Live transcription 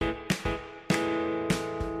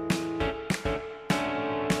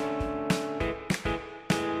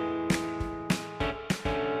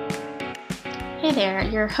Hi there,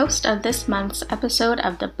 your host of this month's episode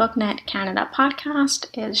of the BookNet Canada podcast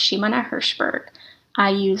is Shimona Hirschberg. I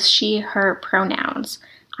use she, her pronouns.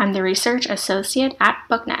 I'm the research associate at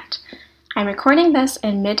BookNet. I'm recording this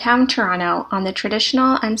in Midtown Toronto on the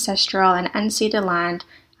traditional, ancestral, and unceded land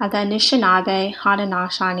of the Anishinaabe,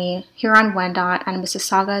 Haudenosaunee, Huron-Wendat, and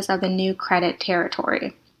Mississaugas of the New Credit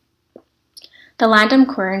Territory. The land I'm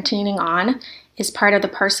quarantining on is part of the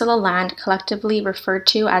parcel of land collectively referred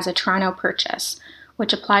to as a Toronto Purchase,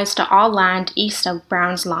 which applies to all land east of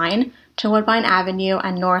Brown's Line to Woodbine Avenue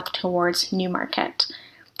and north towards Newmarket.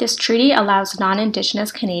 This treaty allows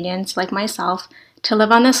non-Indigenous Canadians like myself to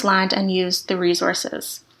live on this land and use the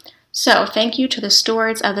resources. So, thank you to the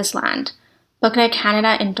stewards of this land. BookNet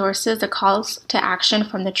Canada endorses the calls to action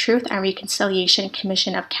from the Truth and Reconciliation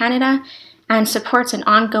Commission of Canada and supports an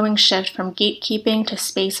ongoing shift from gatekeeping to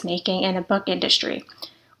space making in the book industry.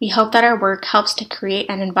 We hope that our work helps to create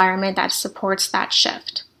an environment that supports that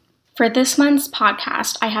shift. For this month's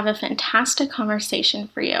podcast, I have a fantastic conversation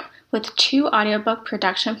for you with two audiobook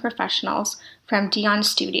production professionals from Dion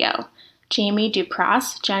Studio, Jamie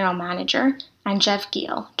Dupross, General Manager, and Jeff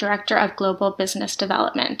Giel, Director of Global Business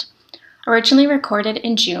Development. Originally recorded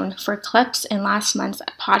in June for clips in last month's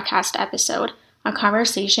podcast episode, our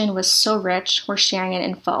conversation was so rich, we're sharing it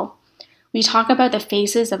in full. We talk about the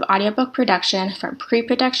phases of audiobook production from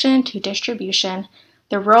pre-production to distribution,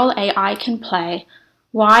 the role AI can play,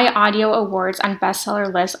 why audio awards and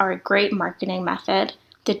bestseller lists are a great marketing method,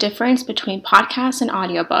 the difference between podcasts and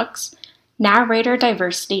audiobooks, narrator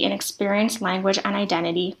diversity in experience, language, and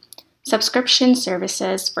identity, subscription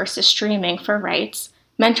services versus streaming for rights,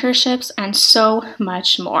 mentorships, and so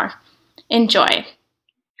much more. Enjoy.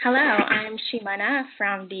 Hello, I'm Shimona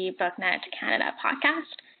from the BookNet Canada podcast,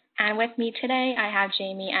 and with me today I have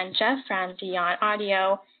Jamie and Jeff from Dion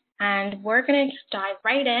Audio, and we're going to dive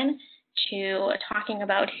right in to talking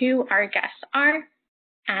about who our guests are,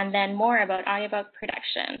 and then more about audiobook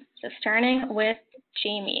production. So starting with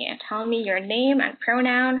Jamie, tell me your name and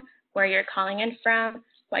pronoun, where you're calling in from,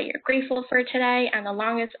 what you're grateful for today, and the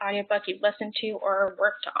longest audiobook you've listened to or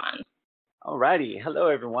worked on. Alrighty. Hello,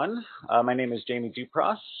 everyone. My name is Jamie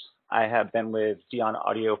Dupross. I have been with Dion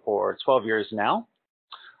Audio for 12 years now.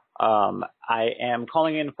 I am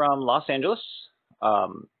calling in from Los Angeles,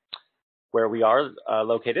 where we are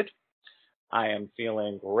located. I am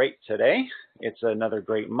feeling great today. It's another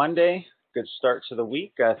great Monday. Good start to the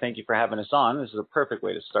week. Thank you for having us on. This is a perfect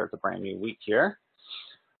way to start the brand new week here.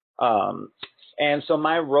 And so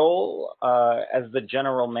my role as the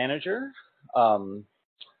general manager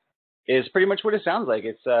is pretty much what it sounds like.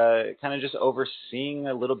 It's kind of just overseeing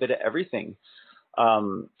a little bit of everything.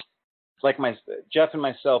 Jeff and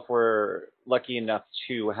myself were lucky enough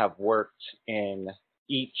to have worked in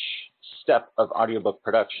each step of audiobook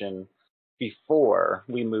production before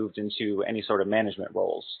we moved into any sort of management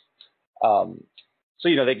roles.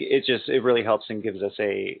 It really helps and gives us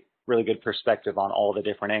a really good perspective on all the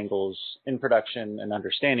different angles in production and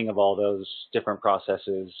understanding of all those different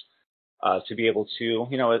processes. To be able to,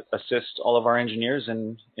 assist all of our engineers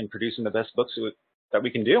in producing the best books that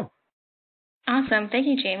we can do. Awesome. Thank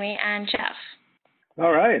you, Jamie. And Jeff.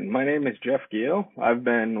 All right. My name is Jeff Giel. I've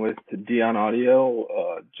been with Dion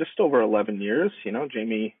Audio just over 11 years.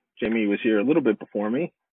 Jamie was here a little bit before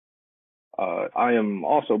me. I am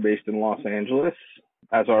also based in Los Angeles,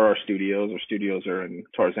 as are our studios. Our studios are in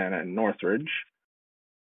Tarzana and Northridge.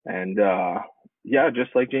 And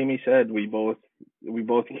just like Jamie said, we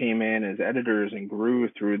both came in as editors and grew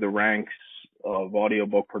through the ranks of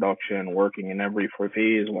audiobook production, working in every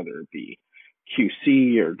phase, whether it be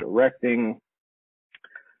QC or directing,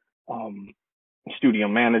 studio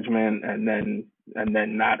management, and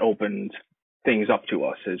then that opened things up to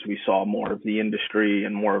us as we saw more of the industry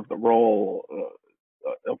and more of the role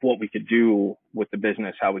of what we could do with the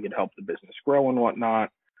business, how we could help the business grow and whatnot.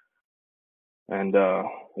 And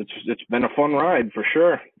it's been a fun ride for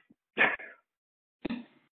sure.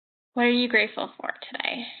 What are you grateful for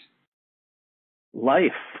today?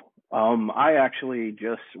 Life. I actually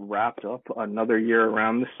just wrapped up another year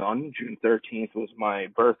around the sun. June 13th was my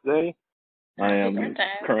birthday. Happy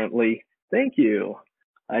birthday. Thank you.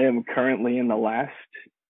 I am currently in the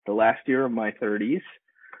last year of my 30s,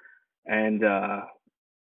 and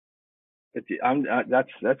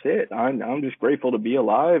that's it. I'm just grateful to be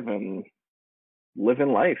alive and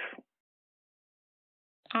living life.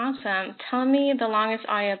 Awesome. Tell me the longest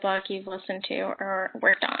audiobook you've listened to or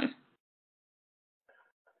worked on.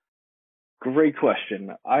 Great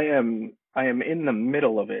question. I am I am in the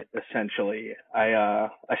middle of it essentially. I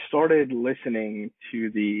started listening to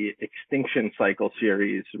the Extinction Cycle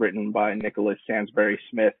series written by Nicholas Sansbury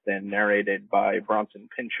Smith and narrated by Bronson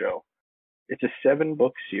Pinchot. It's a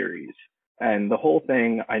 7-book series, and the whole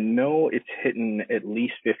thing, I know it's hitting at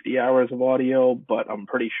least 50 hours of audio, but I'm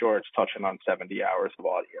pretty sure it's touching on 70 hours of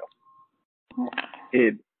audio. Wow.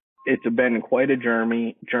 It's been quite a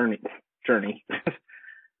journey.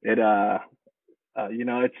 It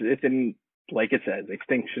it's in, like it says,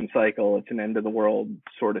 extinction cycle. It's an end of the world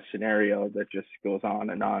sort of scenario that just goes on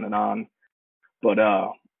and on and on. But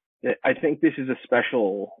I think this is a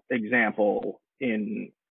special example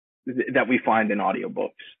that we find in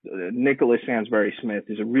audiobooks. Nicholas Sansbury Smith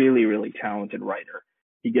is a really, really talented writer.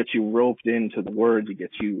 He gets you roped into the words. He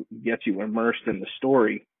gets you immersed in the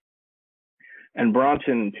story. And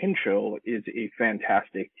Bronson Pinchot is a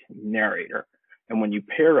fantastic narrator. And when you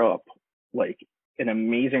pair up like an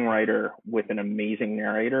amazing writer with an amazing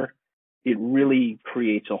narrator, it really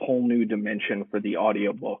creates a whole new dimension for the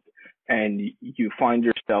audiobook. And you find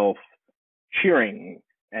yourself cheering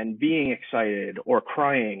and being excited or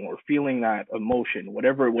crying or feeling that emotion,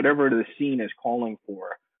 whatever the scene is calling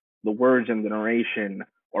for. The words and the narration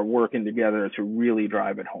are working together to really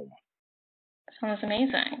drive it home. Sounds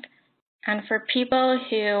amazing. And for people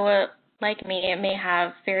who, like me, may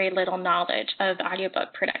have very little knowledge of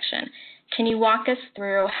audiobook production, can you walk us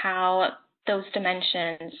through how those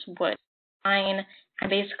dimensions would align and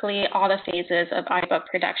basically all the phases of audiobook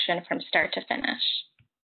production from start to finish?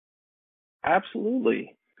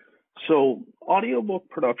 Absolutely. So audiobook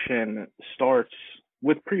production starts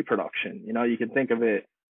with pre-production. You can think of it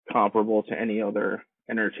comparable to any other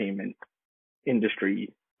entertainment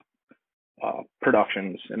industry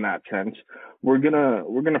productions in that sense. We're gonna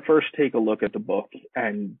first take a look at the book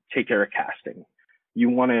and take care of casting. You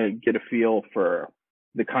want to get a feel for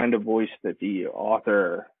the kind of voice that the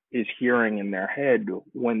author is hearing in their head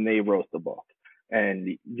when they wrote the book,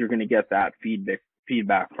 and you're going to get that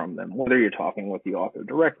feedback from them, whether you're talking with the author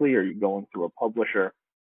directly or you're going through a publisher.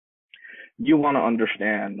 You want to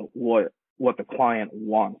understand what the client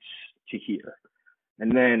wants to hear.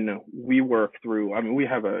 And then we work through, we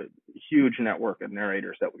have a huge network of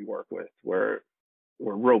narrators that we work with. We're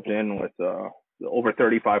roped in with over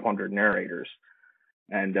 3,500 narrators.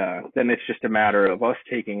 And then it's just a matter of us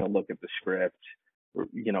taking a look at the script,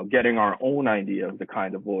 getting our own idea of the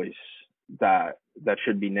kind of voice that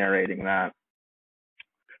should be narrating that,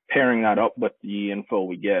 pairing that up with the info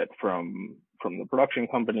we get from the production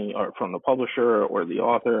company or from the publisher or the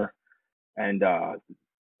author, and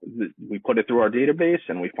we put it through our database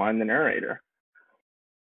and we find the narrator.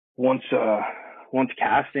 Once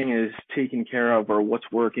casting is taken care of, or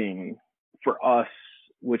what's working for us,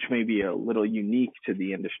 which may be a little unique to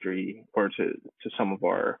the industry or to some of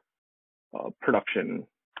our production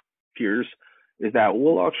peers, is that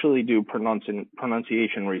we'll actually do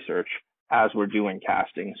pronunciation research as we're doing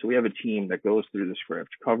casting. So we have a team that goes through the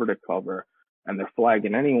script cover to cover, and they're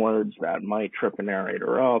flagging any words that might trip a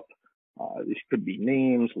narrator up. These could be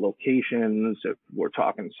names, locations. If we're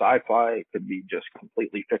talking sci-fi, it could be just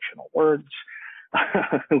completely fictional words.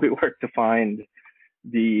 We work to find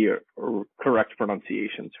the correct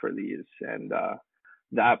pronunciations for these, and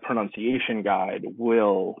that pronunciation guide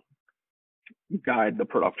will guide the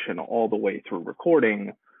production all the way through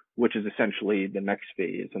recording, which is essentially the next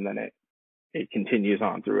phase, and then it continues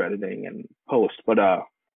on through editing and post. But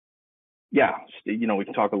we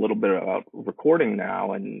can talk a little bit about recording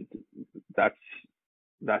now, and that's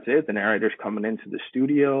it. The narrator's coming into the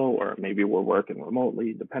studio, or maybe we're working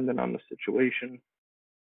remotely, depending on the situation.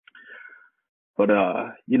 But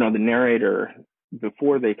the narrator,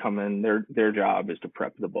 before they come in, their job is to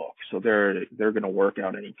prep the book. So they're going to work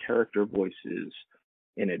out any character voices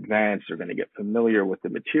in advance. They're going to get familiar with the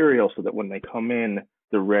material so that when they come in,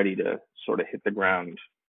 they're ready to sort of hit the ground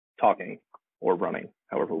talking or running,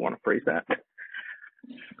 however we want to phrase that.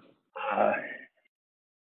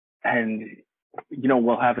 And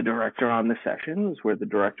we'll have a director on the sessions where the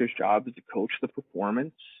director's job is to coach the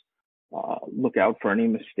performance, look out for any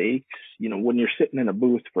mistakes. When you're sitting in a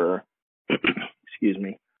booth for,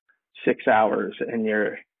 6 hours and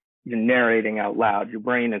you're narrating out loud, your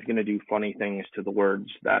brain is going to do funny things to the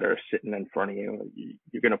words that are sitting in front of you.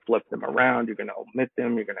 You're going to flip them around. You're going to omit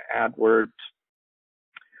them. You're going to add words.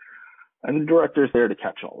 And the director's there to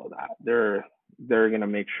catch all of that. They're going to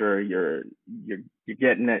make sure you're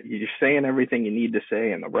getting it. You're saying everything you need to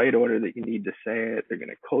say in the right order that you need to say it. They're going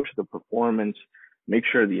to coach the performance, make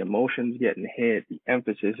sure the emotion's getting hit, the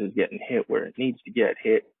emphasis is getting hit where it needs to get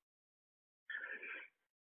hit.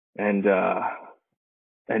 And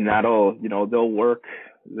that'll, they'll work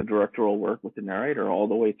the director will work with the narrator all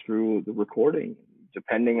the way through the recording,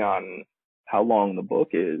 depending on how long the book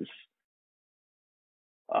is.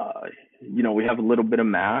 We have a little bit of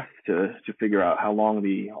math to figure out how long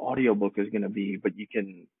the audiobook is going to be, but you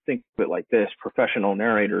can think of it like this. Professional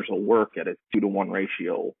narrators will work at a 2-to-1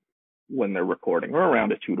 ratio when they're recording, or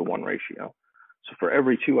around a 2-to-1 ratio. So for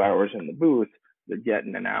every 2 hours in the booth, they're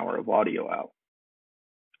getting an hour of audio out.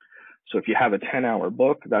 So if you have a 10-hour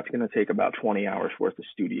book, that's going to take about 20 hours worth of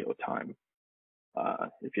studio time.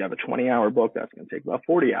 If you have a 20-hour book, that's going to take about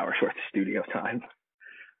 40 hours worth of studio time.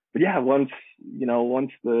 But yeah, once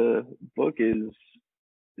the book is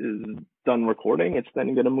done recording, it's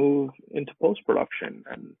then going to move into post-production.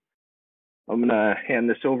 And I'm going to hand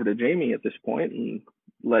this over to Jamie at this point and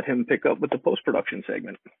let him pick up with the post-production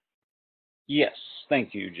segment. Yes,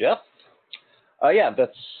 thank you, Jeff. Yeah,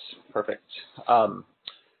 that's perfect.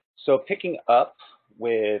 So picking up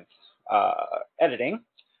with editing,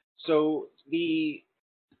 so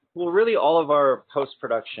really all of our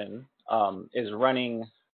post-production is running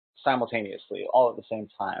simultaneously, all at the same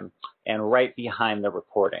time, and right behind the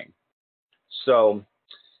recording. So,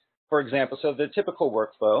 for example, the typical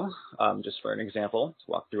workflow, just for an example,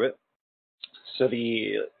 to walk through it. So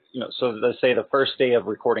let's say the first day of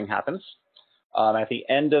recording happens. At the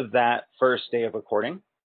end of that first day of recording,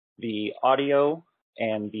 the audio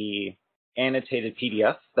and the annotated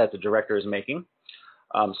PDF that the director is making.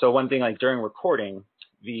 So one thing, like during recording,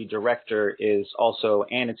 the director is also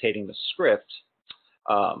annotating the script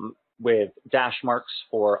with dash marks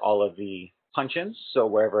for all of the punch-ins. So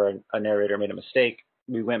wherever a narrator made a mistake,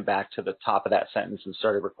 we went back to the top of that sentence and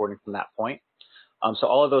started recording from that point. So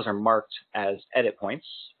all of those are marked as edit points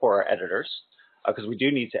for our editors, because we do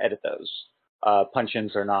need to edit those.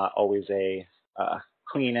 Punch-ins are not always a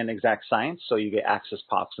clean and exact science, so you get access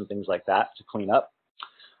pops and things like that to clean up.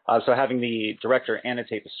 So having the director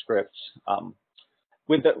annotate the script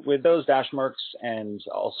with those dash marks, and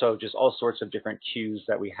also just all sorts of different cues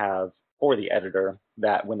that we have for the editor,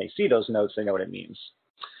 that when they see those notes, they know what it means.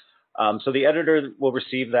 So the editor will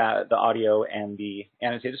receive the audio and the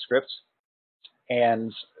annotated script,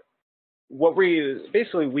 and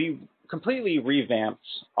we completely revamped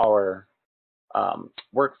our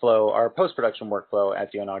workflow, our post-production workflow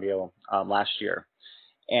at Dion Audio last year.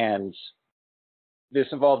 And this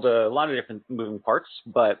involved a lot of different moving parts,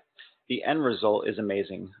 but the end result is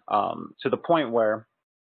amazing, to the point where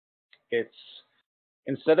it's,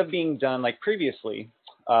 instead of being done like previously,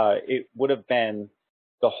 it would have been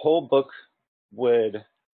the book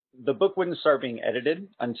wouldn't start being edited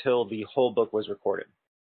until the whole book was recorded.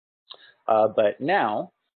 But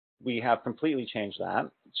now we have completely changed that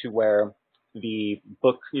to where the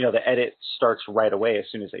book, the edit starts right away as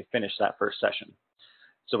soon as they finish that first session.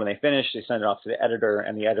 So when they finish, they send it off to the editor,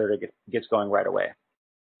 and the editor gets going right away.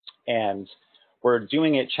 And we're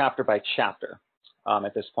doing it chapter by chapter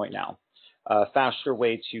at this point now. A faster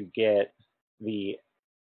way to get the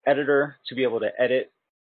editor to be able to edit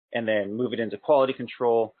and then move it into quality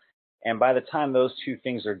control. And by the time those two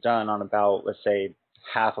things are done on about, let's say,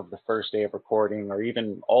 half of the first day of recording, or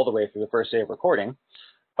even all the way through the first day of recording,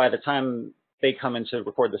 by the time they come in to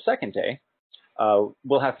record the second day,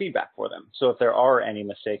 we'll have feedback for them. So if there are any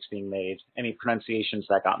mistakes being made, any pronunciations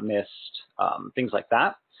that got missed, things like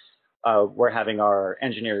that, we're having our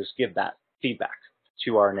engineers give that feedback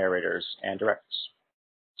to our narrators and directors.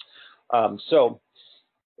 So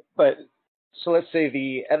let's say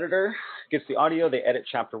the editor gets the audio, they edit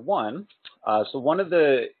chapter 1. So one of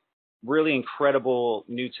the really incredible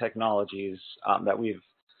new technologies that we've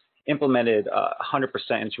implemented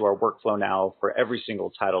 100% into our workflow now for every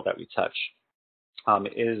single title that we touch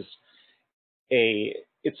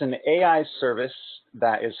it's an AI service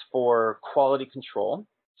that is for quality control.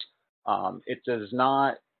 It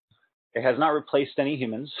has not replaced any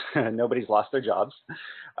humans. Nobody's lost their jobs.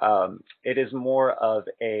 It is more of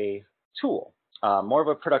a tool, more of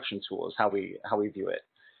a production tool is how we view it.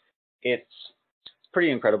 It's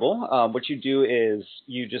pretty incredible. What you do is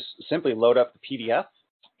you just simply load up the PDF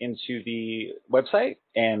into the website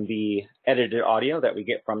and the edited audio that we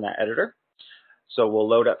get from that editor. So we'll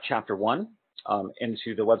load up chapter 1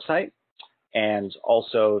 into the website, and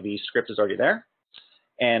also the script is already there.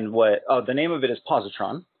 And the name of it is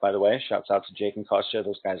Positron, by the way. Shouts out to Jake and Kostya.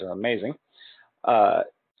 Those guys are amazing.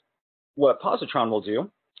 What Positron will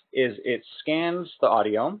do is it scans the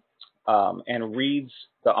audio and reads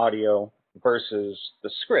the audio versus the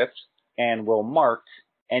script, and will mark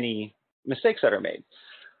any mistakes that are made.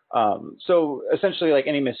 So essentially, like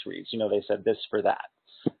any misreads, they said this for that.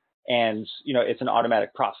 And, it's an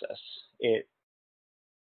automatic process.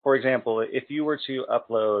 for example, if you were to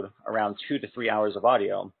upload around 2 to 3 hours of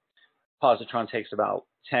audio, Positron takes about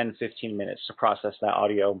 10, 15 minutes to process that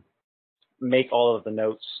audio, make all of the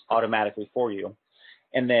notes automatically for you.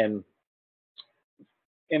 And then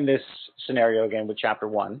in this scenario, again, with chapter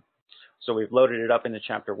 1, so we've loaded it up into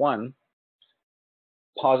chapter 1,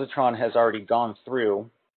 Positron has already gone through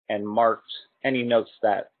and marked any notes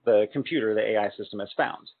that the computer, the AI system, has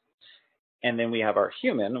found. And then we have our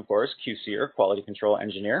human, of course, QCer, quality control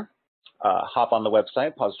engineer, hop on the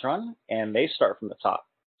website, Positron, and they start from the top.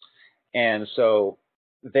 And so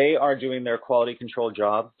they are doing their quality control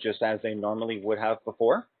job just as they normally would have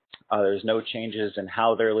before. There's no changes in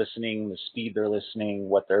how they're listening, the speed they're listening,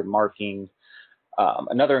 what they're marking.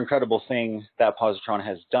 Another incredible thing that Positron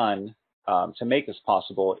has done to make this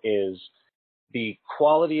possible is the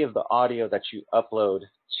quality of the audio that you upload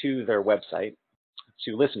to their website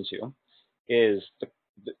to listen to is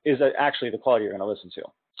actually the quality you're going to listen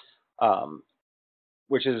to,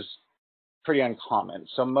 which is pretty uncommon.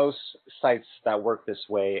 So most sites that work this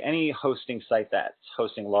way, any hosting site that's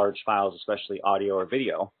hosting large files, especially audio or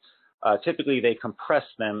video, typically they compress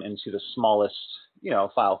them into the smallest,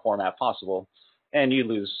 file format possible, and you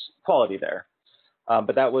lose quality there.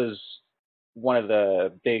 But that was one of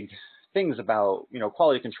the big things about,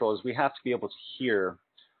 quality control is we have to be able to hear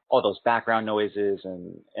all those background noises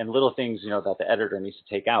and little things, that the editor needs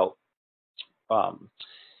to take out.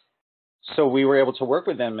 So we were able to work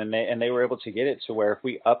with them, and they were able to get it to where if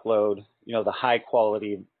we upload, the high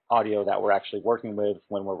quality audio that we're actually working with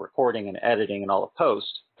when we're recording and editing and all of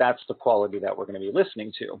post, that's the quality that we're going to be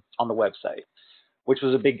listening to on the website, which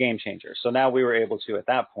was a big game changer. So now we were able to, at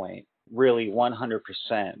that point, really 100%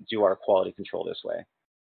 do our quality control this way.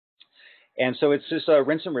 And so it's just a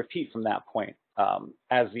rinse and repeat from that point.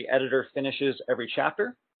 As the editor finishes every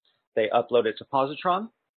chapter, they upload it to Positron,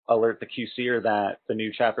 alert the QCer that the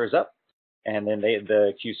new chapter is up, and then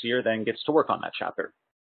the QCer then gets to work on that chapter.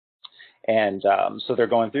 And so they're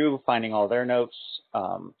going through, finding all their notes.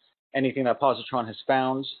 Anything that Positron has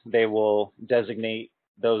found, they will designate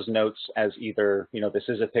those notes as either, this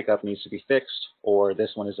is a pickup, needs to be fixed, or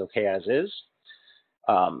this one is okay as is.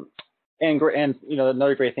 And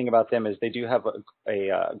another great thing about them is they do have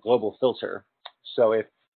a global filter. So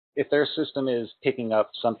if their system is picking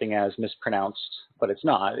up something as mispronounced, but it's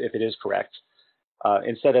not, if it is correct,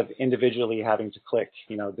 instead of individually having to click,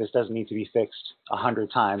 this doesn't need to be fixed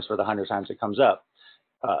 100 times for the 100 times it comes up.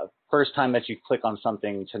 First time that you click on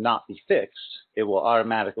something to not be fixed, it will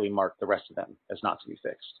automatically mark the rest of them as not to be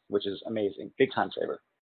fixed, which is amazing, big time saver.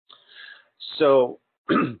 So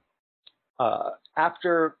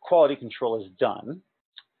after quality control is done,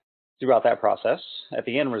 throughout that process, at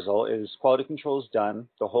the end result is quality control is done,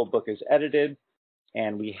 the whole book is edited,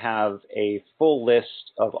 and we have a full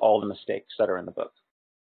list of all the mistakes that are in the book.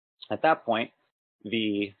 At that point,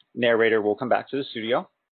 the narrator will come back to the studio,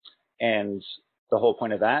 and the whole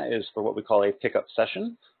point of that is for what we call a pickup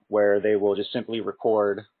session, where they will just simply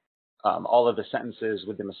record all of the sentences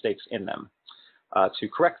with the mistakes in them to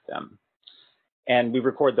correct them. And we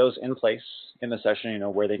record those in place in the session,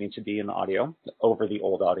 where they need to be in the audio, over the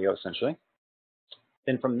old audio, essentially.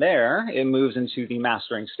 Then from there, it moves into the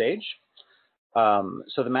mastering stage.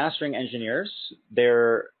 So the mastering engineers,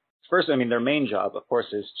 their main job, of course,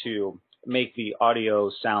 is to make the audio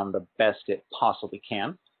sound the best it possibly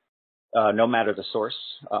can, no matter the source.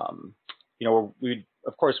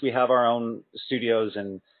 We have our own studios,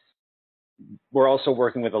 and we're also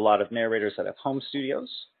working with a lot of narrators that have home studios.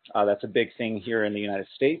 That's a big thing here in the United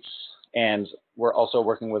States. And we're also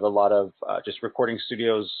working with a lot of just recording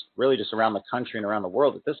studios, really just around the country and around the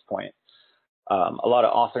world at this point. A lot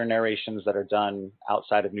of author narrations that are done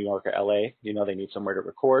outside of New York or LA, they need somewhere to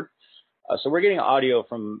record. So we're getting audio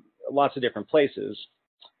from lots of different places.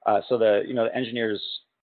 So the engineers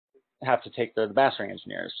have to take the mastering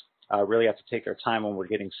engineers really have to take their time when we're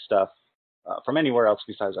getting stuff from anywhere else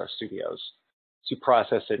besides our studios to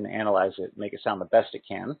process it and analyze it, make it sound the best it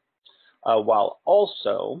can, while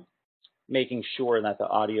also making sure that the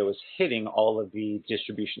audio is hitting all of the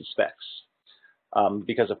distribution specs.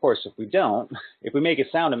 Because of course, if we make it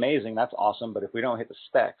sound amazing, that's awesome. But if we don't hit the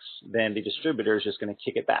specs, then the distributor is just going to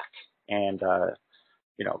kick it back and,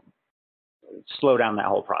 slow down that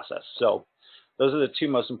whole process. So those are the two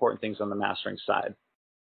most important things on the mastering side.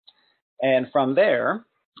 And from there,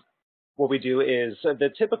 what we do is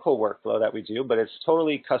the typical workflow that we do, but it's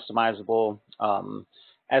totally customizable,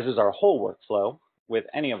 as is our whole workflow with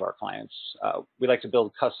any of our clients. We like to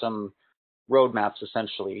build custom roadmaps,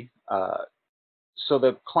 essentially, so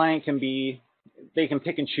the client they can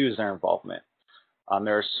pick and choose their involvement.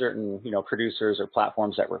 There are certain, producers or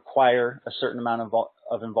platforms that require a certain amount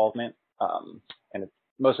of involvement, and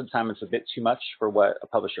most of the time it's a bit too much for what a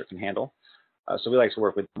publisher can handle. So we like to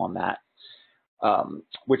work with them on that,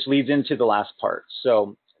 which leads into the last part.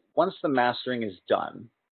 So once the mastering is done,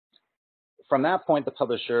 from that point, the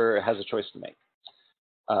publisher has a choice to make.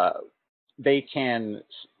 They can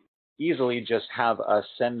easily just have us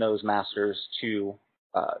send those masters to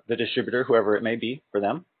the distributor, whoever it may be for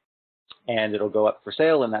them, and it'll go up for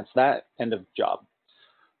sale, and that's that, end of job.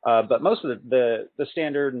 But most of the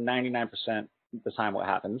standard 99% of the time what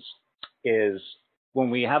happens is when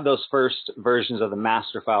we have those first versions of the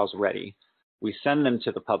master files ready, we send them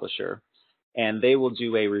to the publisher, and they will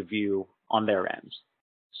do a review on their end.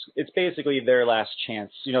 It's basically their last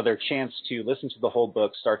chance, their chance to listen to the whole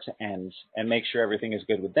book start to end and make sure everything is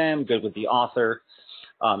good with them, good with the author.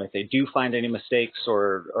 If they do find any mistakes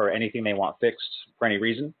or anything they want fixed for any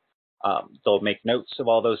reason, they'll make notes of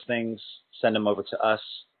all those things, send them over to us.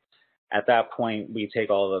 At that point, we take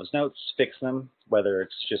all of those notes, fix them, whether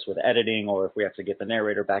it's just with editing or if we have to get the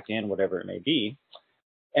narrator back in, whatever it may be.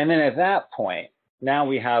 And then at that point, now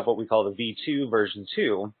we have what we call the V2 version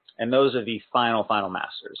 2, and those are the final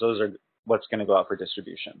masters. Those are what's going to go out for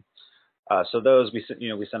distribution. So those we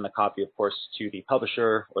send the copy, of course, to the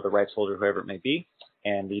publisher or the rights holder, whoever it may be,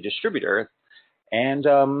 and the distributor. And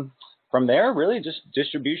from there, really just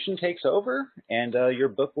distribution takes over, and your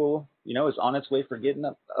book will, is on its way for getting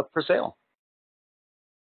up for sale.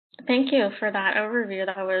 Thank you for that overview.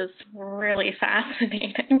 That was really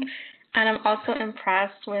fascinating. And I'm also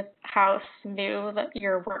impressed with how smooth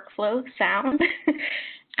your workflows sound.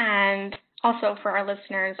 And also for our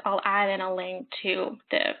listeners, I'll add in a link to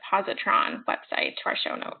the Positron website to our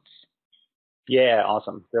show notes. Yeah,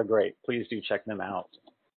 awesome. They're great. Please do check them out.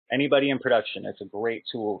 Anybody in production, it's a great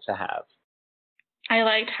tool to have. I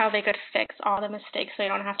liked how they could fix all the mistakes so you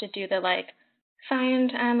don't have to do the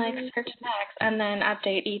find and search next and then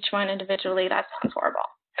update each one individually. That sounds horrible.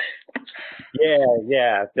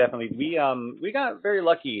 Yeah, definitely. We got very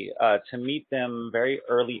lucky to meet them very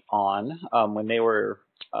early on when they were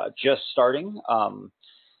just starting,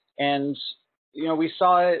 and we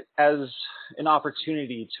saw it as an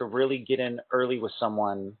opportunity to really get in early with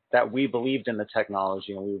someone that we believed in the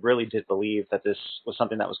technology, and we really did believe that this was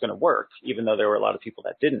something that was going to work, even though there were a lot of people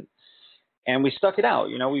that didn't. And we stuck it out.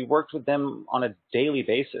 We worked with them on a daily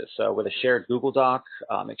basis with a shared Google Doc,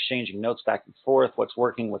 exchanging notes back and forth, what's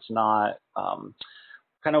working, what's not,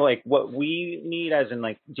 kind of like what we need as in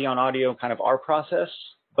Dion Audio, kind of our process.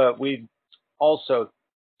 But we also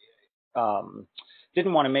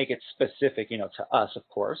didn't want to make it specific, to us, of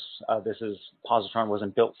course. Positron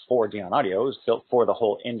wasn't built for Dion Audio. It was built for the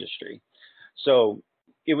whole industry. So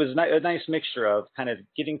it was a nice mixture of kind of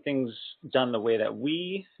getting things done the way that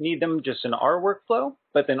we need them just in our workflow,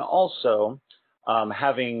 but then also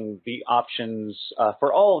having the options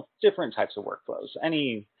for all different types of workflows.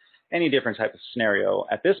 Any different type of scenario,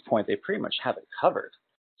 at this point, they pretty much have it covered,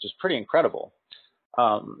 which is pretty incredible.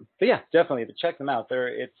 But yeah, definitely to check them out.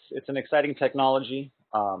 It's an exciting technology.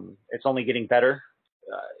 It's only getting better.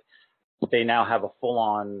 They now have a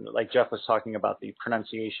full-on, like Jeff was talking about, the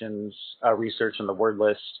pronunciations research and the word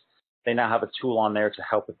list. They now have a tool on there to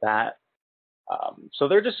help with that. So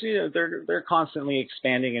they're just, they're constantly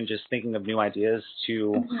expanding and just thinking of new ideas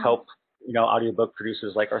to help, audiobook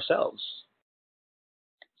producers like ourselves.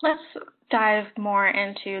 Let's dive more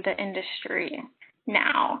into the industry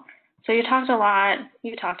now. So you talked a lot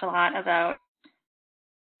about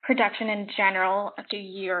production in general to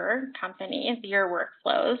your company, your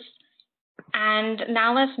workflows. And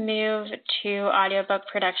now let's move to audiobook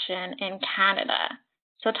production in Canada.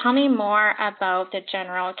 So tell me more about the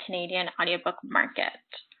general Canadian audiobook market.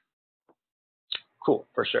 Cool,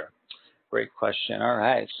 for sure. Great question. All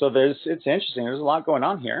right. So it's interesting. There's a lot going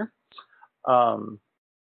on here.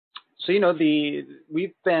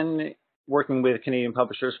 We've been working with Canadian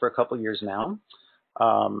publishers for a couple of years now.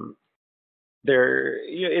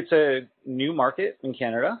 It's a new market in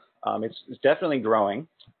Canada. It's definitely growing.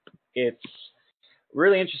 It's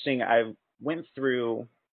really interesting. I went through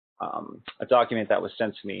a document that was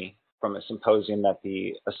sent to me from a symposium that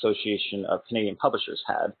the Association of Canadian Publishers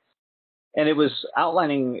had. And it was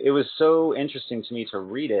outlining, it was so interesting to me to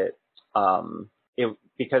read it,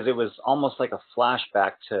 because it was almost like a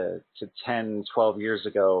flashback to 10, 12 years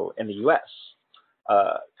ago in the US,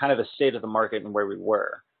 kind of the state of the market and where we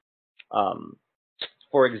were.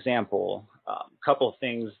 For example, a couple of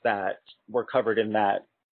things that were covered in that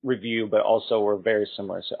review, but also were very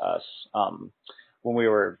similar to us when we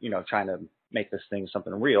were, trying to make this thing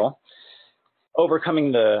something real.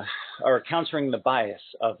 Countering the bias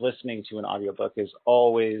of listening to an audiobook is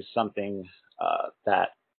always something that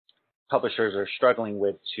publishers are struggling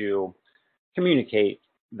with to communicate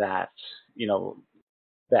that,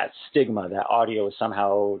 that stigma that audio is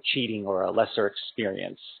somehow cheating or a lesser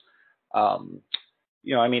experience.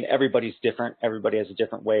 Everybody's different. Everybody has a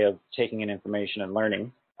different way of taking in information and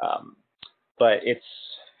learning. But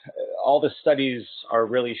all the studies are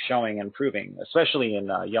really showing and proving, especially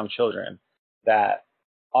in young children, that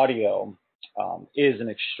audio is an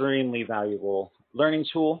extremely valuable learning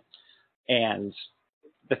tool. And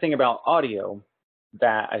the thing about audio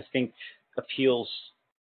that I think appeals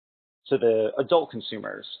to the adult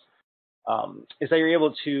consumers is that you're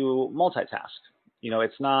able to multitask.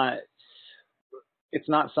 It's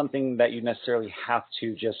not something that you necessarily have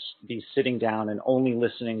to just be sitting down and only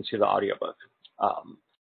listening to the audiobook.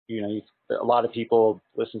 A lot of people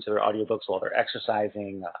listen to their audiobooks while they're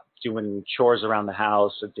exercising, doing chores around the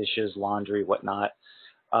house, dishes, laundry, whatnot,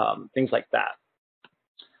 things like that.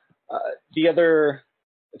 The other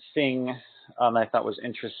thing I thought was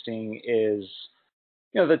interesting is,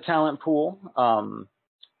 the talent pool.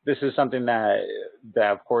 This is something that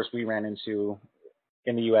of course we ran into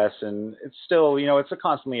in the U.S. and it's still, it's a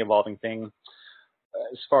constantly evolving thing.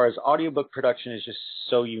 As far as audiobook production is just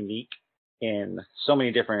so unique in all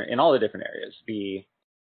the different areas.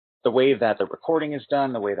 The way that the recording is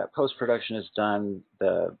done, the way that post-production is done,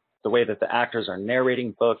 the way that the actors are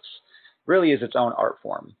narrating books really is its own art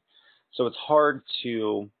form. So it's hard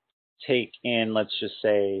to take in, let's just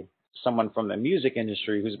say, someone from the music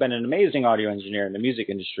industry who's been an amazing audio engineer in the music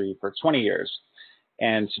industry for 20 years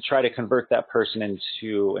and to try to convert that person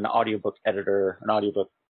into an audiobook editor, an audiobook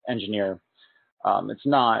engineer. It's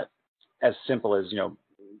not as simple as,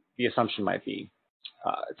 the assumption might be.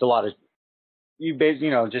 It's a lot of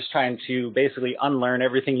just trying to basically unlearn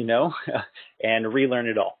everything you know and relearn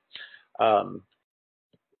it all,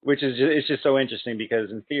 which is it's just so interesting because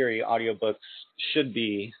in theory, audiobooks should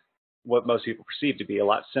be what most people perceive to be a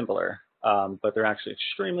lot simpler, but they're actually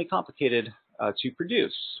extremely complicated to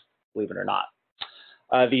produce, believe it or not.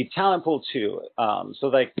 The talent pool too. So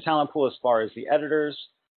like talent pool as far as the editors,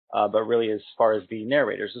 but really as far as the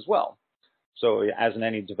narrators as well. So as in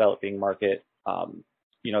any developing market,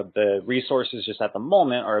 the resources just at the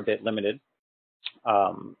moment are a bit limited.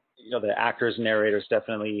 The actors and narrators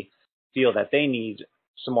definitely feel that they need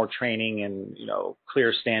some more training and,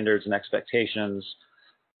 clear standards and expectations.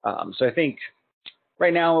 So I think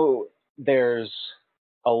right now there's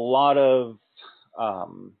a lot of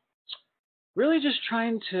really just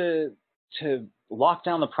trying to lock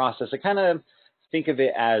down the process. I kind of think of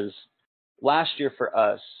it as last year for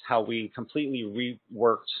us, how we completely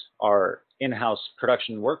reworked our in-house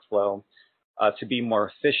production workflow to be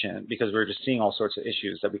more efficient because we were just seeing all sorts of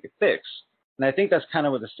issues that we could fix. And I think that's kind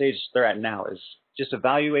of what the stage they're at now is just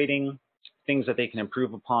evaluating things that they can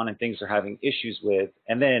improve upon and things they're having issues with,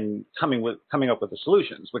 and then coming up with the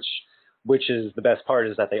solutions, which is the best part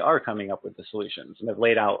is that they are coming up with the solutions and they've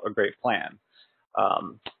laid out a great plan.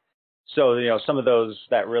 So some of those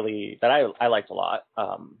that I liked a lot.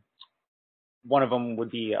 One of them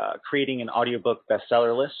would be creating an audiobook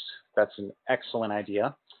bestseller list. That's an excellent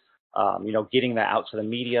idea. Getting that out to the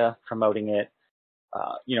media, promoting it.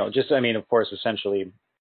 Of course, essentially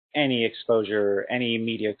any exposure, any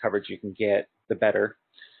media coverage you can get, the better.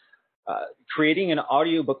 Creating an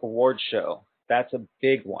audiobook award show. That's a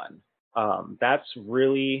big one. That's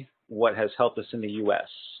really what has helped us in the U.S.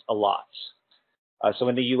 a lot. So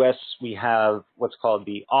in the U.S., we have what's called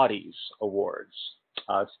the Audies Awards.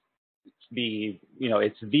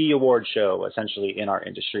 It's the award show essentially in our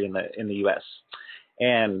industry in the U.S.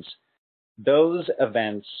 And those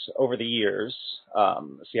events over the years,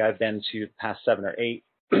 I've been to the past 7 or 8.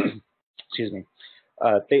 Excuse me.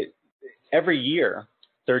 Every year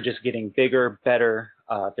they're just getting bigger, better.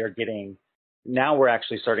 Now we're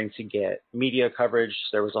actually starting to get media coverage.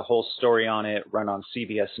 There was a whole story on it run on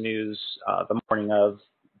CBS News the morning of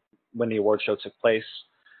when the award show took place,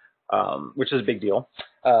 which is a big deal.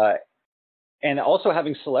 And also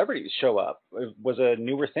having celebrities show up was a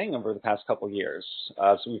newer thing over the past couple of years.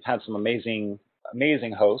 So we've had some amazing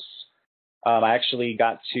hosts. I actually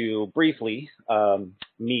got to briefly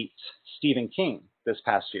meet Stephen King this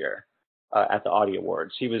past year at the Audie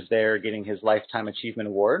Awards. He was there getting his Lifetime Achievement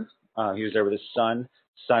Award. He was there with his son.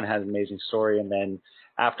 His son had an amazing story. And then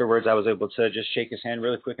afterwards, I was able to just shake his hand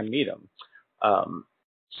really quick and meet him.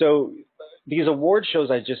 So these award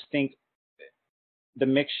shows, I just think the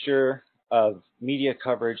mixture of media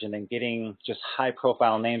coverage and then getting just high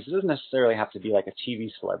profile names. It doesn't necessarily have to be like a TV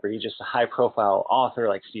celebrity, just a high profile author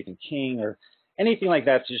like Stephen King or anything like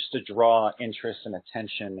that, just to draw interest and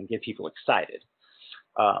attention and get people excited.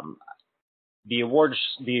 The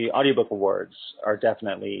audiobook awards are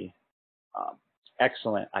definitely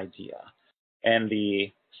Excellent idea. And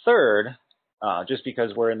the third, just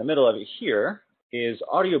because we're in the middle of it here, is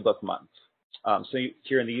Audiobook Month. So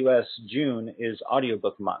here in the U.S., June is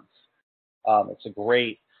Audiobook Month. It's a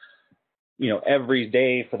great, every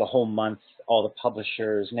day for the whole month, all the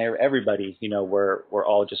publishers and everybody, we're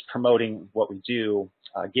all just promoting what we do,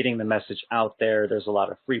 getting the message out there. There's a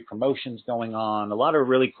lot of free promotions going on, a lot of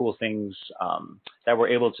really cool things that we're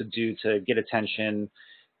able to do to get attention,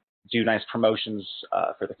 do nice promotions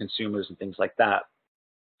for the consumers and things like that.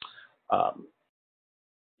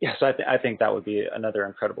 So I think that would be another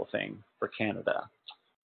incredible thing for Canada.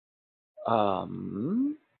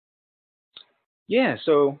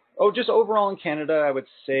 Just overall in Canada, I would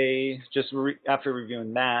say, just after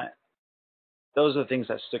reviewing that, those are the things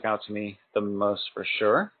that stick out to me the most for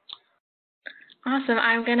sure. Awesome.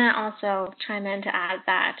 I'm going to also chime in to add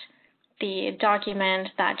that the document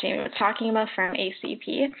that Jamie was talking about from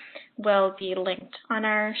ACP will be linked on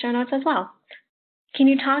our show notes as well. Can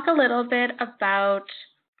you talk a little bit about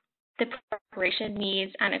the preparation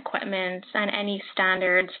needs and equipment and any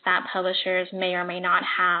standards that publishers may or may not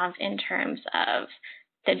have in terms of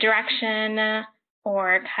the direction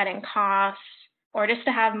or cutting costs, or just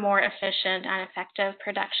to have more efficient and effective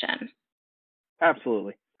production?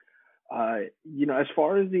 Absolutely. As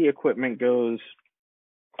far as the equipment goes,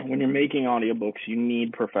 when you're making audiobooks, you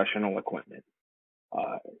need professional equipment.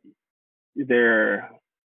 This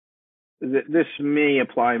may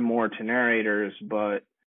apply more to narrators, but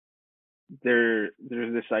there's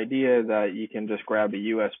this idea that you can just grab a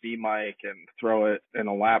USB mic and throw it in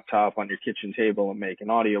a laptop on your kitchen table and make an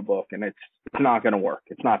audiobook, and it's not going to work.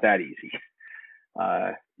 It's not that easy.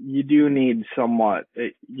 You do need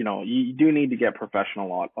you do need to get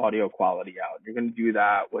professional audio quality out. You're going to do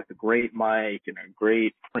that with a great mic and a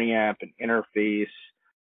great preamp and interface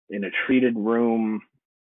in a treated room.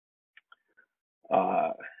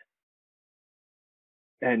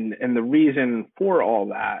 And the reason for all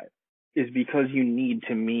that is because you need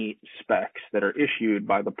to meet specs that are issued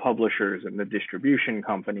by the publishers and the distribution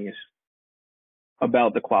companies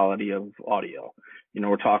about the quality of audio.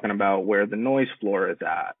 We're talking about where the noise floor is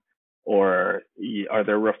at, or are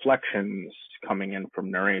there reflections coming in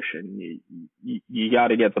from narration? You got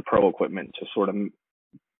to get the pro equipment to sort of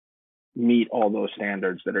meet all those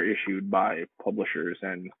standards that are issued by publishers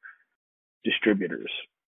and distributors.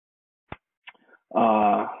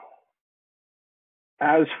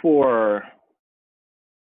 As for,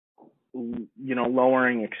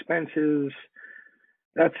 lowering expenses,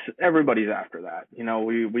 that's everybody's after that.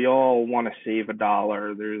 We all want to save a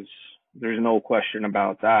dollar. There's no question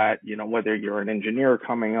about that. Whether you're an engineer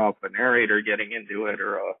coming up, a narrator getting into it,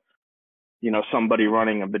 or somebody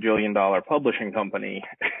running a bajillion-dollar publishing company,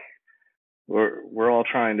 we're all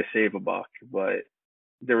trying to save a buck. But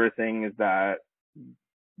there are things that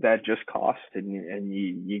just cost, and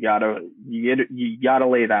you gotta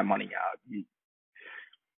lay that money out.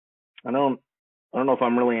 I don't know if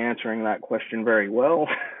I'm really answering that question very well,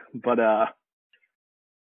 but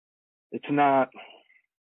it's not.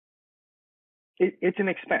 It's an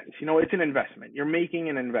expense. It's an investment. You're making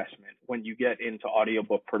an investment when you get into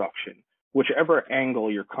audiobook production. Whichever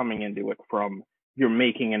angle you're coming into it from, you're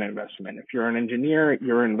making an investment. If you're an engineer,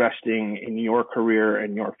 you're investing in your career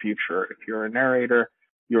and your future. If you're a narrator,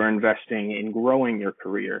 you're investing in growing your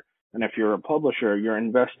career. And if you're a publisher, you're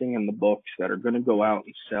investing in the books that are going to go out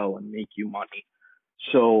and sell and make you money.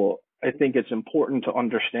 So I think it's important to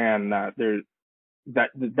understand that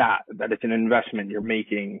that it's an investment you're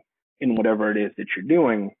making in whatever it is that you're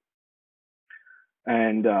doing.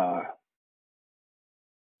 And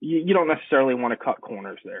you don't necessarily want to cut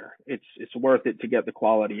corners there. It's worth it to get the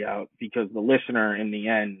quality out, because the listener in the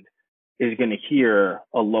end is going to hear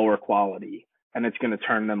a lower quality, and it's going to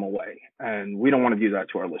turn them away. And we don't want to do that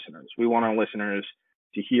to our listeners. We want our listeners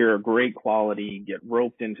to hear great quality, get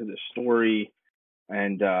roped into the story,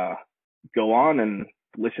 and go on and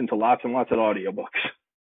listen to lots and lots of audiobooks.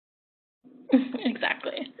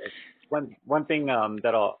 Exactly. One thing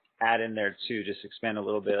that I'll add in there too, just expand a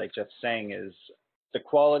little bit, like Jeff's saying, is the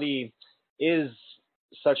quality is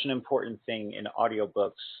such an important thing in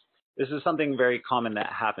audiobooks. This is something very common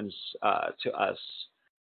that happens to us.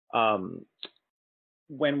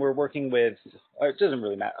 When we're working with, it doesn't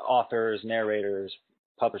really matter, authors, narrators,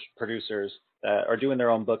 producers that are doing their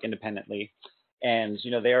own book independently, and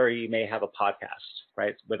they already may have a podcast,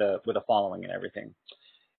 right, with a following and everything.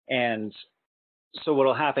 And so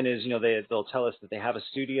what'll happen is, they'll tell us that they have a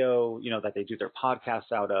studio, that they do their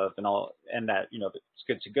podcasts out of, and that it's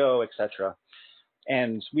good to go, etc.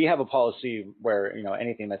 And we have a policy where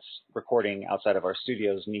anything that's recording outside of our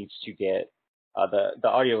studios needs to get the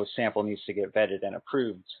audio sample needs to get vetted and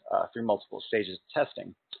approved through multiple stages of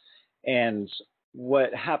testing. And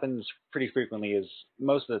what happens pretty frequently is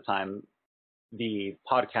most of the time the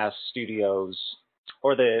podcast studios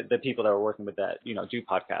or the people that are working with that, do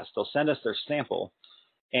podcasts, they'll send us their sample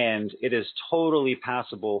and it is totally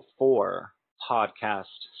passable for podcast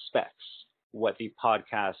specs, what the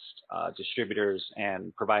podcast distributors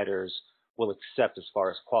and providers will accept as far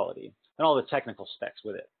as quality and all the technical specs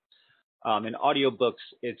with it. In audiobooks,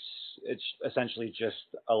 it's essentially just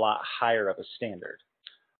a lot higher of a standard.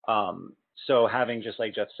 So having, just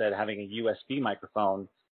like Jeff said, having a USB microphone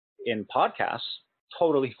in podcasts,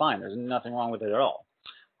 totally fine. There's nothing wrong with it at all.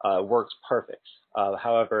 Works perfect.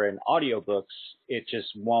 However, in audiobooks, it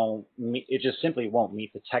just simply won't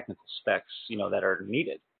meet the technical specs, that are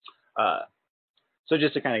needed. So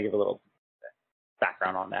just to kind of give a little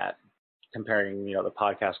background on that, comparing, the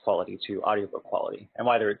podcast quality to audiobook quality and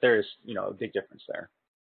why there's, a big difference there.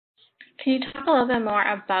 Can you talk a little bit more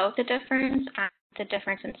about the difference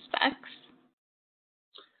in specs?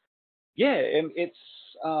 Yeah, it's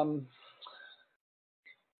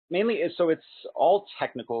mainly, so it's all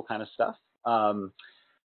technical kind of stuff,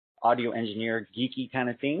 audio engineer, geeky kind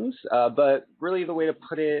of things. But really the way to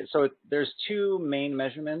put it, so there's two main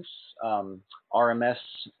measurements, RMS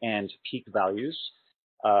and peak values.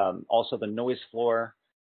 Also the noise floor.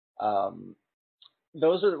 I'd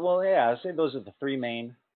say those are the three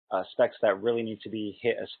main specs that really need to be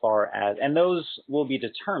hit as far as, and those will be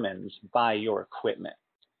determined by your equipment.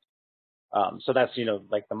 So that's,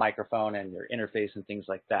 like the microphone and your interface and things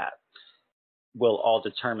like that will all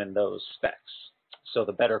determine those specs. So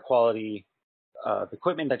the better quality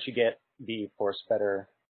equipment that you get, the, of course, better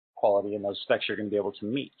quality and those specs you're going to be able to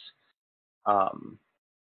meet. How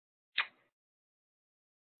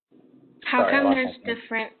come there's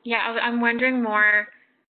different? Yeah, I'm wondering more,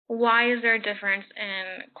 why is there a difference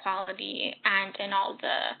in quality and in all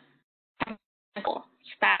the technical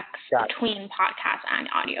specs between podcasts and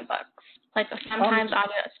audiobooks? Like sometimes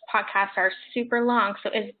audio podcasts are super long, so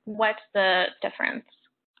what's the difference?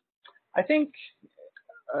 I think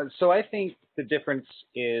the difference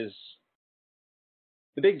is,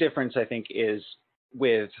 the big difference I think is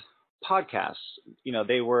with podcasts.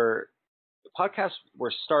 Podcasts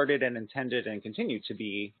were started and intended and continue to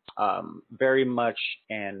be very much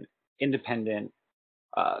an independent,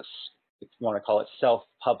 if you want to call it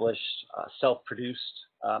self-published, self-produced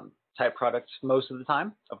type product most of the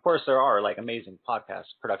time. Of course, there are like amazing podcast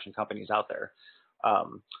production companies out there.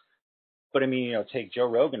 But I mean, take Joe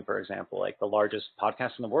Rogan, for example, like the largest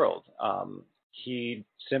podcast in the world. He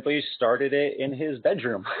simply started it in his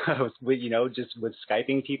bedroom with, just with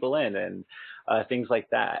Skyping people in and things like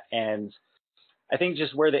that. And I think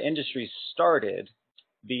just where the industry started,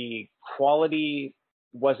 the quality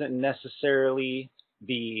wasn't necessarily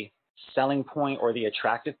the selling point or the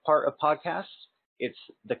attractive part of podcasts. It's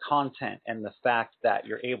the content and the fact that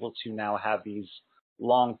you're able to now have these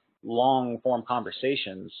long form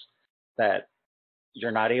conversations that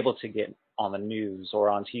you're not able to get on the news or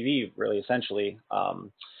on TV, really, essentially,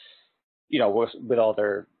 with all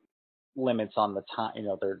their limits on the time,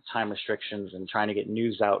 their time restrictions and trying to get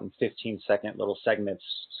news out in 15-second little segments,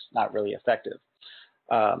 not really effective.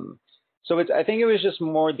 So I think it was just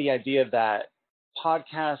more the idea that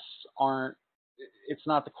podcasts it's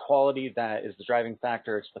not the quality that is the driving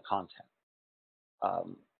factor, it's the content.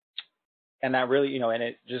 And that really, and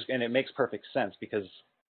it makes perfect sense, because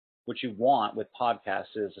what you want with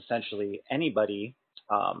podcasts is essentially anybody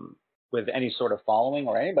with any sort of following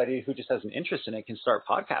or anybody who just has an interest in it can start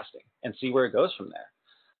podcasting and see where it goes from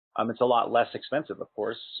there. It's a lot less expensive, of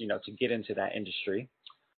course, to get into that industry,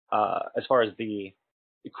 as far as the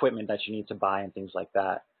equipment that you need to buy and things like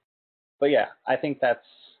that. But yeah, I think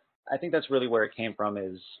that's really where it came from,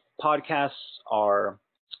 is podcasts were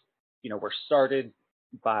started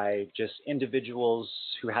by just individuals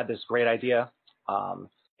who had this great idea,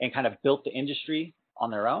 and kind of built the industry on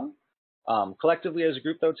their own, collectively as a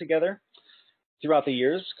group, though, together throughout the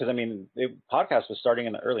years. Because, I mean, podcast was starting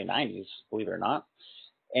in the early 90s, believe it or not.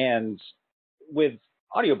 And with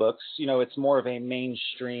audiobooks, it's more of a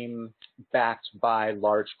mainstream, backed by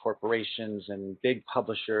large corporations and big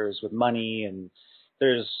publishers with money. And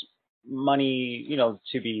there's money,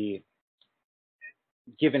 to be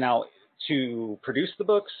given out to produce the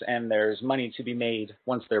books, and there's money to be made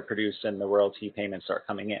once they're produced and the royalty payments start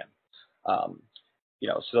coming in.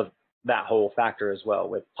 So that whole factor as well,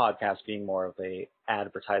 with podcasts being more of a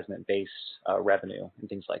advertisement-based revenue and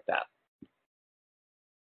things like that.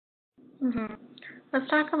 Mm-hmm. Let's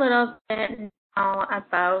talk a little bit now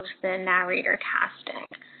about the narrator casting.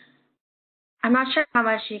 I'm not sure how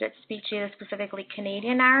much you could speak to specifically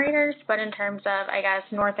Canadian narrators, but in terms of, I guess,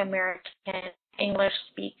 North American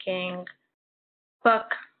English-speaking book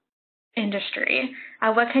industry,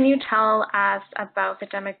 what can you tell us about the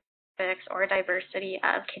demographics or diversity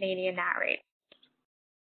of Canadian narrators?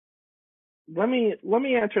 Let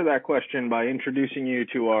me answer that question by introducing you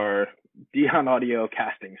to our Dion Audio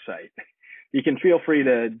casting site. You can feel free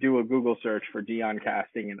to do a Google search for Dion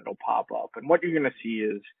Casting and it'll pop up. And what you're going to see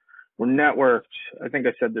is we're networked, I think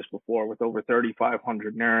I said this before, with over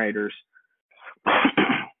 3,500 narrators.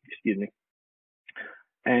 Excuse me.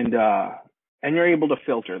 And you're able to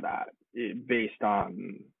filter that based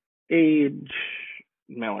on age,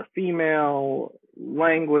 male or female,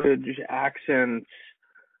 language, accents.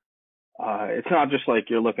 It's not just like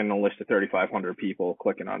you're looking at a list of 3,500 people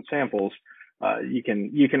clicking on samples. You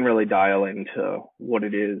can really dial into what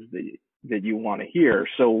it is that you want to hear.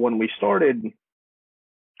 So when we started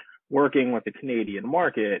working with the Canadian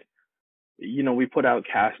market, we put out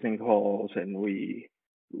casting calls and we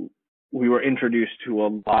were introduced to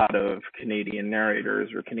a lot of Canadian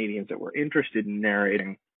narrators or Canadians that were interested in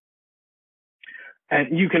narrating.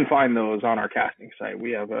 And you can find those on our casting site.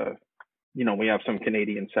 We have some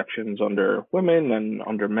Canadian sections under women and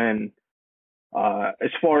under men.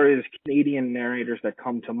 As far as Canadian narrators that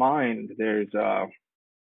come to mind, there's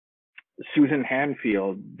Susan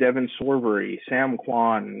Hanfield, Devin Sorbery, Sam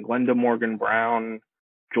Kwan, Glenda Morgan Brown,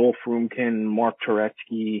 Joel Frumkin, Mark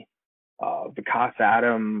Turetsky, Vikas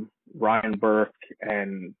Adam, Ryan Burke,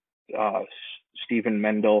 and Stephen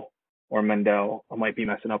Mendel or Mendel. I might be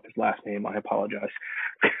messing up his last name. I apologize.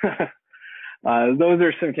 Those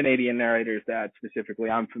are some Canadian narrators that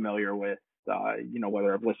specifically I'm familiar with,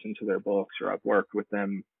 whether I've listened to their books or I've worked with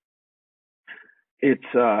them. It's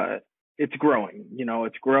growing,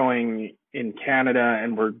 it's growing in Canada,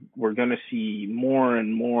 and we're going to see more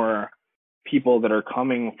and more people that are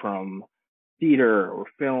coming from theater or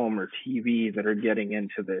film or TV that are getting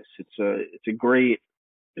into this. It's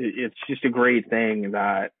just a great thing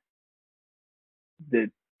that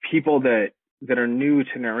people that are new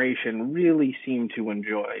to narration really seem to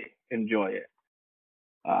enjoy it.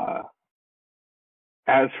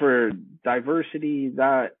 As for diversity,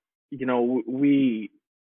 that, you'll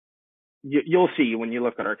see when you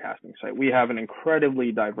look at our casting site, we have an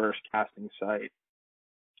incredibly diverse casting site.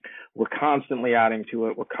 We're constantly adding to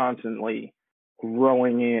it. We're constantly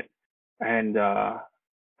growing it. And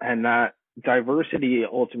that diversity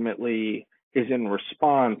ultimately is in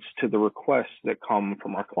response to the requests that come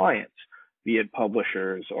from our clients, be it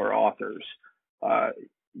publishers or authors.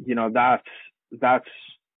 That's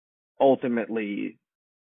ultimately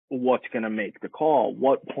what's going to make the call.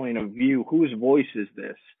 What point of view, whose voice is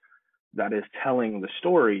this that is telling the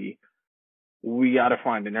story? We got to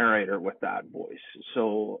find a narrator with that voice.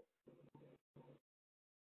 So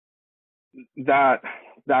that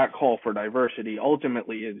call for diversity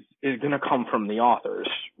ultimately is going to come from the authors,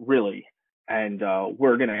 really. And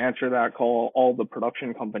we're going to answer that call. All the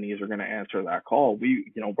production companies are going to answer that call.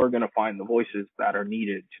 We're going to find the voices that are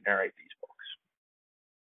needed to narrate these books.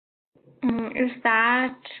 Is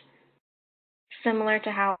that similar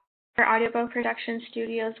to how our audiobook production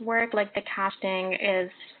studios work? Like the casting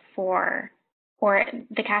is from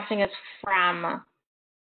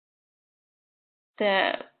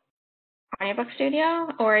the audiobook studio,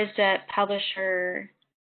 or is it publisher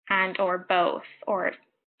and or both, or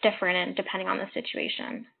different and depending on the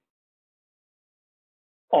situation?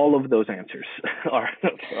 All of those answers are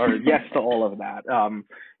yes to all of that.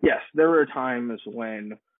 Yes, there are times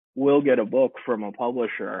when we'll get a book from a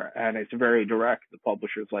publisher and it's very direct. The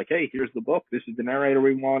publisher's like, hey, here's the book. This is the narrator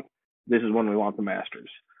we want. This is when we want the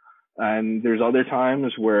masters. And there's other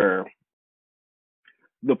times where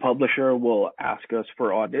the publisher will ask us for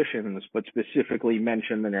auditions, but specifically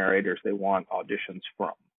mention the narrators they want auditions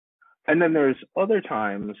from. And then there's other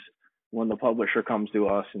times when the publisher comes to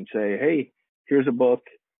us and say, hey, here's a book,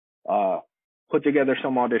 put together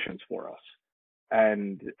some auditions for us.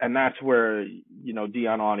 And that's where,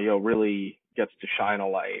 Dion Audio really gets to shine a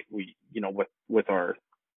light. We, with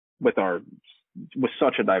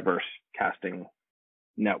such a diverse casting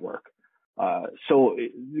network. So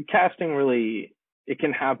casting really, it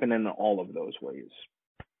can happen in all of those ways.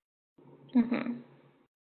 Mm-hmm.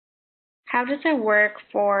 How does it work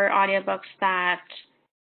for audiobooks that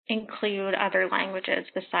include other languages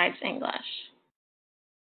besides English?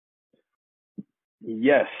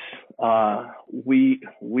 Yes, we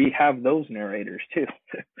have those narrators too.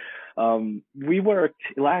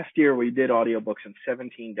 Last year we did audiobooks in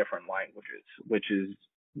 17 different languages, which is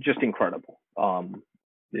just incredible.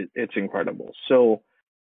 It's incredible. So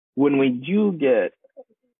when we do get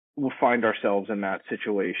we'll find ourselves in that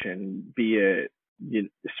situation, be it,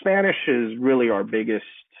 Spanish is really our biggest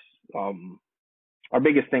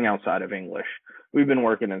thing outside of English. We've been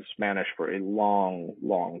working in Spanish for a long,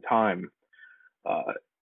 long time.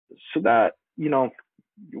 So that,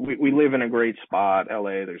 we live in a great spot,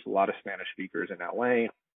 LA. There's a lot of Spanish speakers in LA.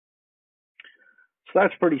 So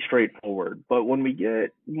that's pretty straightforward. But when we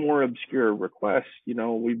get more obscure requests,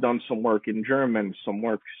 we've done some work in German, some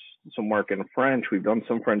work in French. We've done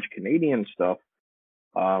some French Canadian stuff.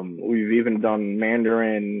 We've even done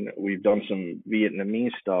Mandarin. We've done some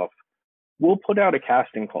Vietnamese stuff. We'll put out a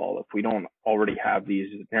casting call if we don't already have these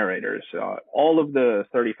narrators. All of the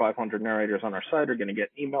 3,500 narrators on our site are going to get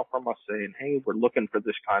an email from us saying, hey, we're looking for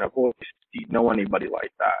this kind of voice. Do you know anybody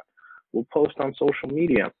like that? We'll post on social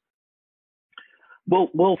media.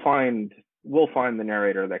 We'll find the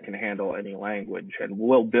narrator that can handle any language, and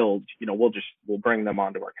we'll build, we'll bring them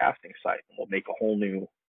onto our casting site, and we'll make a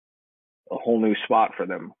whole new spot for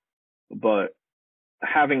them. But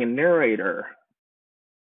having a narrator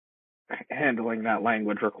handling that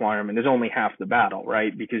language requirement is only half the battle,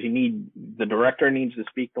 right? Because the director needs to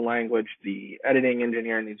speak the language, the editing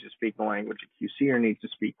engineer needs to speak the language, the QCer needs to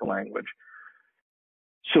speak the language.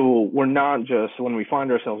 So we're not just, when we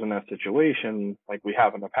find ourselves in that situation, like we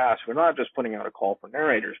have in the past, we're not just putting out a call for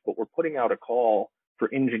narrators, but we're putting out a call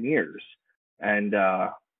for engineers. And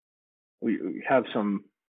we have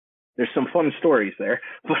there's some fun stories there.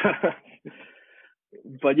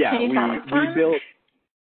 But yeah, we built.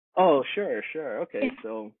 Oh, sure. Okay,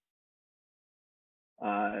 so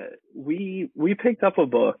we picked up a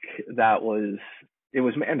book that was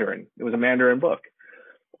Mandarin. It was a Mandarin book.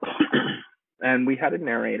 And we had a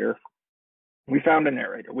narrator. We found a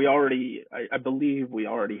narrator. I believe we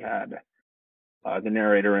already had the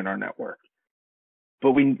narrator in our network,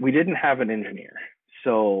 but we didn't have an engineer.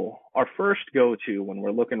 So our first go-to when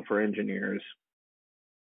we're looking for engineers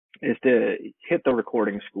is to hit the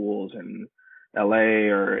recording schools in LA,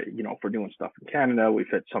 or, if we're doing stuff in Canada, we've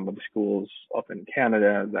hit some of the schools up in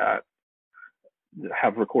Canada that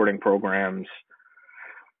have recording programs.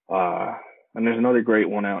 And there's another great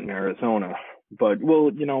one out in Arizona. But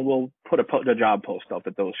we'll put a job post up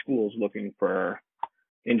at those schools looking for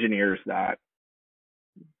engineers that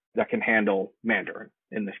can handle Mandarin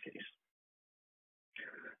in this case.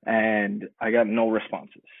 And I got no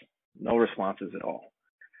responses at all.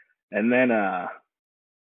 And then I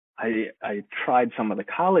tried some of the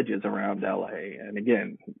colleges around LA, and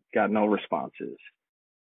again, got no responses.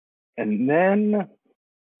 And then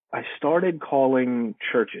I started calling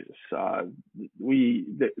churches.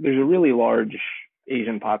 There's a really large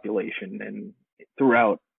Asian population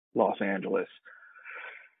throughout Los Angeles.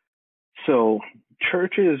 So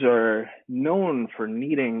churches are known for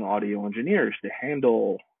needing audio engineers to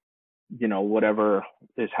handle, whatever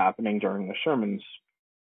is happening during the sermons.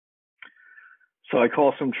 So I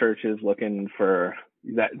call some churches looking for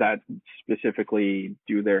that specifically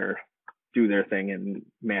do their thing in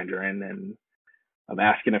Mandarin, and I'm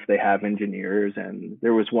asking if they have engineers. And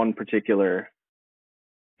there was one particular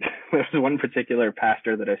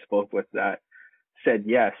pastor that I spoke with that said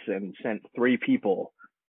yes and sent 3 people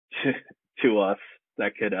to us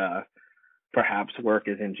that could perhaps work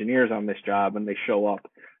as engineers on this job. And they show up,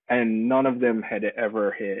 and none of them had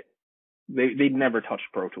ever hit. They'd never touched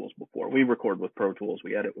Pro Tools before. We record with Pro Tools,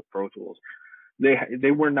 we edit with Pro Tools.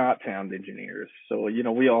 They were not sound engineers. So,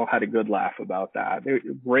 we all had a good laugh about that. They're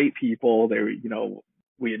great people.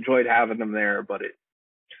 We enjoyed having them there, but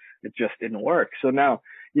it just didn't work. So now,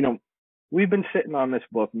 we've been sitting on this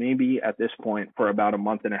book maybe at this point for about a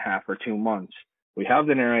month and a half or 2 months. We have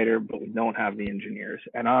the narrator, but we don't have the engineers.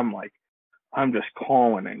 And I'm just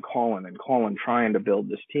calling, trying to build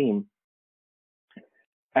this team.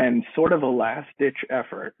 And sort of a last ditch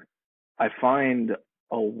effort, I find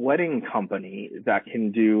a wedding company that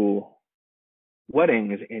can do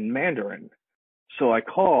weddings in Mandarin. So I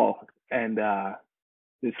call, and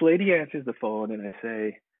this lady answers the phone, and I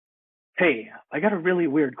say, hey, I got a really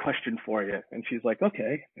weird question for you. And she's like,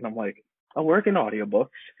 okay. And I'm like, I work in audiobooks,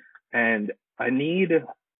 and I need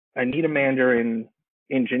a Mandarin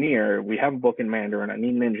engineer. We have a book in Mandarin. I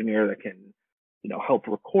need an engineer that can, help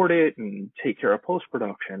record it and take care of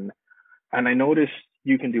post-production. And I noticed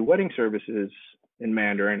you can do wedding services in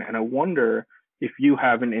Mandarin, and I wonder if you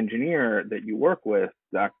have an engineer that you work with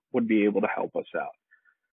that would be able to help us out.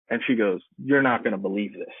 And she goes, you're not going to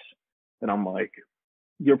believe this. And I'm like,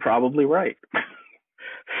 you're probably right.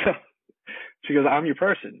 So she goes, I'm your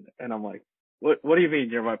person. And I'm like, what do you mean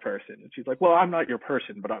you're my person? And she's like, well, I'm not your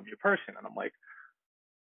person, but I'm your person. And I'm like,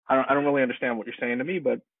 I don't really understand what you're saying to me,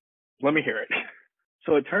 but let me hear it.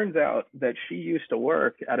 So it turns out that she used to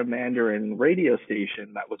work at a Mandarin radio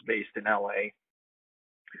station that was based in LA.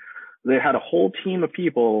 They had a whole team of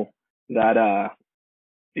people that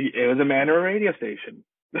it was a Mandarin radio station.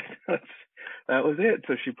 That was it.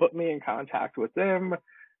 So she put me in contact with them,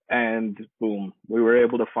 and boom, we were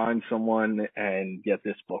able to find someone and get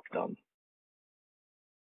this book done.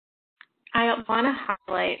 I want to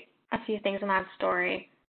highlight a few things in that story.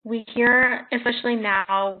 We hear, especially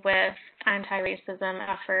now with anti-racism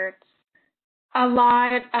efforts, a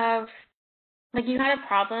lot of, like, you had a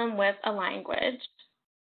problem with a language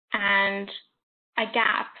and a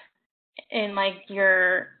gap in, like,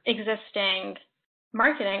 your existing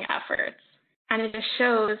marketing efforts. And it just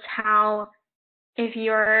shows how if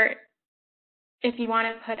you want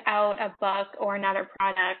to put out a book or another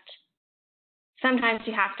product, sometimes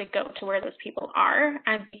you have to go to where those people are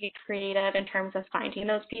and be creative in terms of finding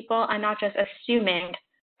those people and not just assuming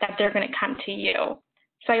that they're going to come to you.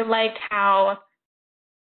 So I liked how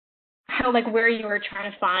like where you were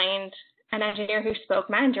trying to find an engineer who spoke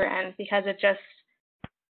Mandarin, because it just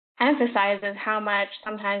emphasizes how much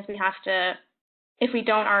sometimes we have to, if we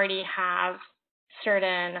don't already have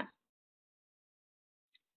certain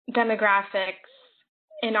demographics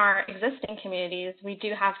in our existing communities, we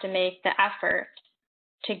do have to make the effort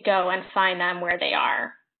to go and find them where they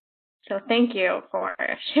are. So thank you for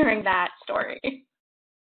sharing that story.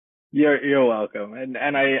 You're welcome. And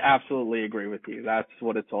I absolutely agree with you. That's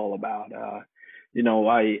what it's all about. You know,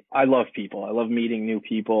 I love people. I love meeting new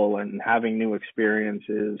people and having new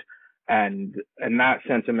experiences. And that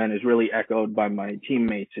sentiment is really echoed by my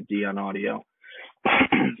teammates at Dion Audio.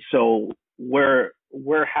 So we're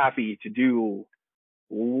happy to do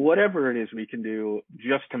whatever it is we can do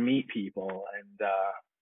just to meet people. And,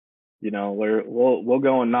 you know, we'll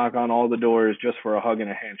go and knock on all the doors just for a hug and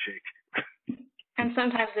a handshake. And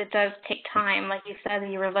sometimes it does take time. Like you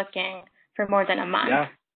said, you were looking for more than a month. Yeah.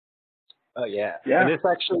 Oh, yeah. Yeah. And this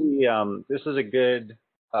actually, this is a good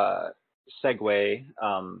segue.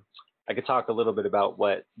 I could talk a little bit about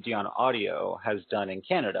what Dion Audio has done in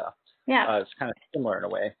Canada. Yeah. It's kind of similar in a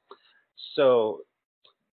way. So,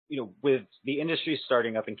 you know, with the industry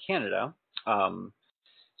starting up in Canada,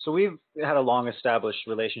 so we've had a long established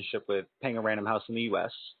relationship with Penguin Random House in the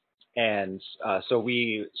US. And so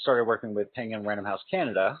we started working with Penguin Random House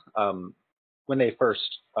Canada when they first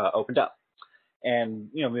opened up. And,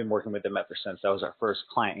 you know, we've been working with them ever since. That was our first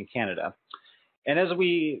client in Canada. And as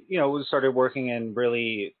we, you know, we started working and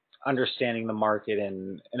really understanding the market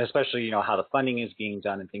and especially, you know, how the funding is being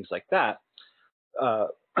done and things like that,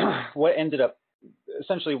 what ended up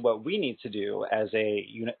essentially what we need to do as a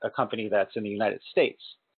company that's in the United States.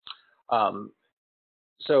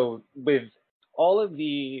 So with all of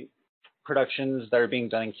the productions that are being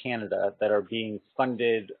done in Canada that are being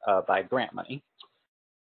funded by grant money,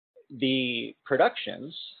 the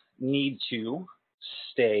productions need to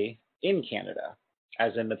stay in Canada,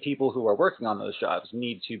 as in the people who are working on those jobs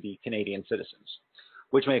need to be Canadian citizens,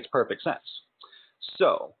 which makes perfect sense.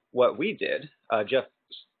 So what we did, Jeff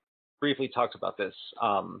briefly talked about this.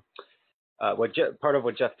 Part of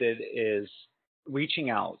what Jeff did is reaching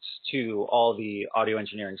out to all the audio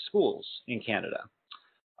engineering schools in Canada.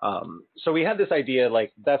 So we had this idea,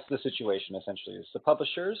 like that's the situation essentially, is the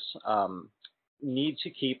publishers need to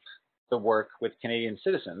keep the work with Canadian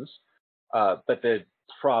citizens, but the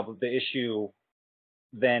issue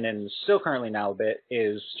then and still currently now a bit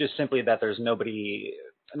is just simply that there's not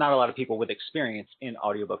a lot of people with experience in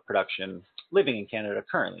audiobook production living in Canada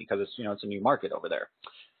currently, because it's, you know, it's a new market over there.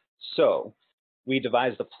 So we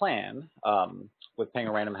devised a plan with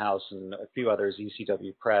Penguin Random House and a few others,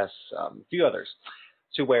 ECW Press, a few others,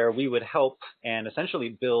 to where we would help and essentially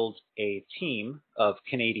build a team of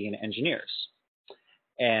Canadian engineers.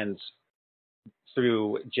 And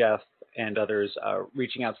through Jeff and others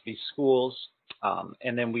reaching out to these schools,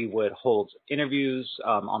 and then we would hold interviews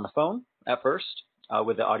on the phone at first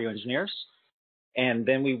with the audio engineers. And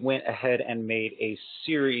then we went ahead and made a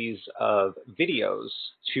series of videos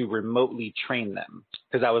to remotely train them,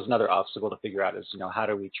 because that was another obstacle to figure out is, you know, how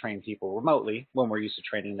do we train people remotely when we're used to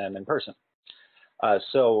training them in person?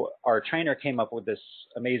 So our trainer came up with this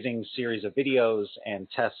amazing series of videos and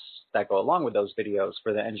tests that go along with those videos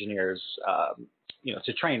for the engineers, you know,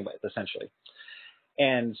 to train with essentially.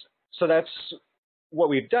 And so that's what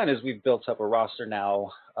we've done is we've built up a roster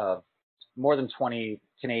now of more than 20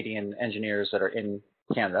 Canadian engineers that are in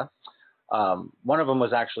Canada. One of them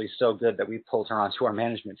was actually so good that we pulled her onto our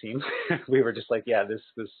management team. We were just like, yeah,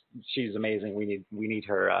 she's amazing. We need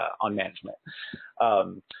her on management.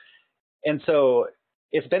 And so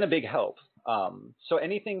it's been a big help. So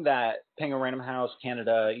anything that Penguin Random House,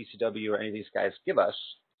 Canada, ECW, or any of these guys give us,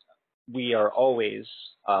 we are always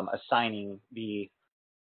assigning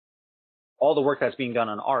all the work that's being done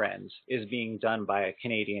on our end is being done by a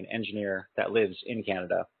Canadian engineer that lives in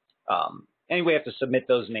Canada. And we have to submit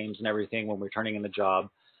those names and everything when we're turning in the job,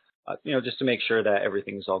 just to make sure that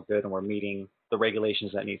everything's all good and we're meeting the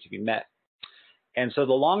regulations that need to be met. And so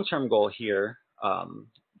the long-term goal here,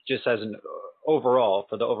 just as an overall,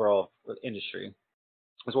 for the overall industry,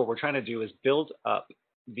 is what we're trying to do is build up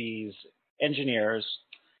these engineers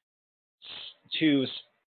to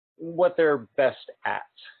what they're best at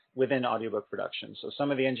within audiobook production. So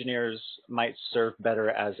some of the engineers might serve better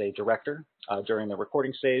as a director during the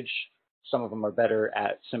recording stage. Some of them are better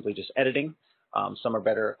at simply just editing. Some are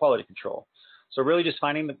better at quality control. So really just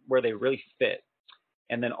finding where they really fit.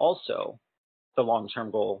 And then also the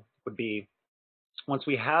long-term goal would be, once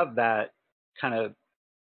we have that kind of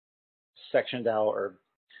sectioned out or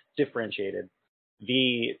differentiated,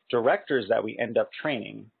 the directors that we end up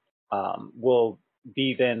training will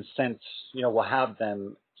be then sent, we'll have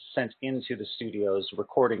them sent into the studios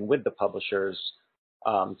recording with the publishers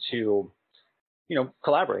to,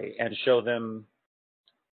 collaborate and show them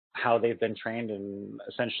how they've been trained and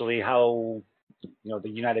essentially how, the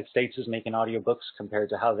United States is making audiobooks compared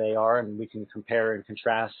to how they are, and we can compare and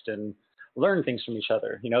contrast and learn things from each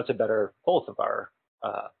other, to better both of our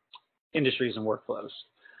industries and workflows.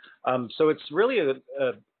 So it's really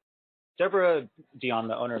Deborah Dion,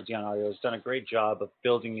 the owner of Dion Audio, has done a great job of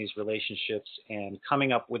building these relationships and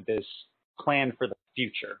coming up with this plan for the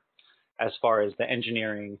future as far as the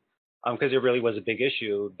engineering, because it really was a big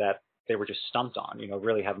issue that they were just stumped on,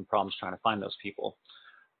 really having problems trying to find those people.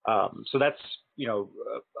 So that's,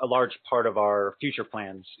 a large part of our future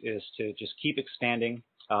plans is to just keep expanding.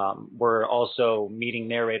 We're also meeting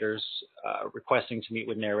narrators, requesting to meet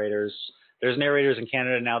with narrators. There's narrators in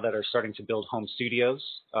Canada now that are starting to build home studios,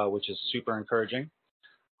 which is super encouraging,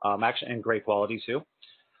 actually, and great quality too.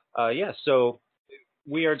 So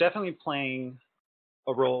we are definitely playing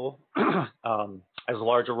a role, as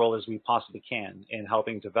large a role as we possibly can in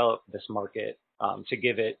helping develop this market, to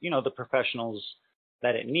give it, the professionals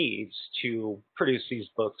that it needs to produce these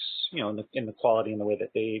books, in the quality and the way that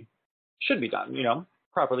they should be done,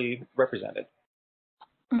 properly represented.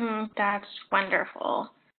 That's wonderful.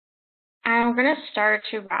 I'm going to start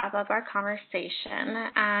to wrap up our conversation,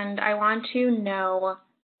 and I want to know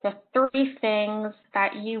the 3 things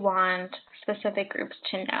that you want specific groups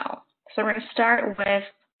to know. So we're going to start with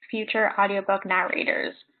future audiobook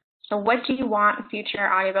narrators. So what do you want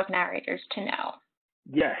future audiobook narrators to know?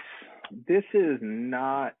 Yes, this is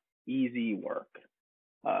not easy work.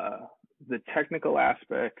 The technical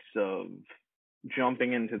aspects of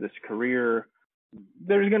jumping into this career,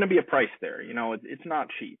 there's going to be a price there. It's not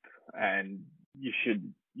cheap, and you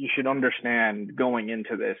should understand going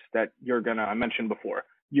into this that I mentioned before,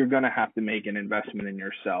 you're going to have to make an investment in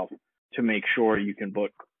yourself to make sure you can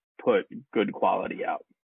put good quality out.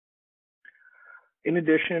 In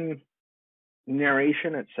addition,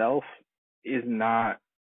 narration itself is not,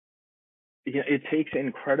 it takes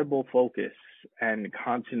incredible focus and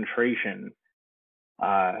concentration.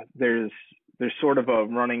 There's sort of a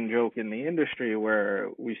running joke in the industry where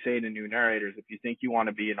we say to new narrators, if you think you want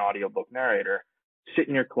to be an audiobook narrator, sit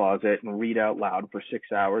in your closet and read out loud for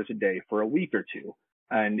 6 hours a day for a week or 2.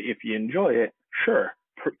 And if you enjoy it, sure,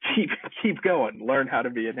 keep going, learn how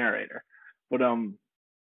to be a narrator. But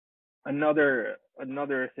another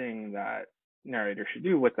thing that narrators should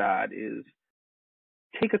do with that is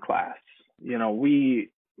take a class. We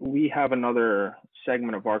have another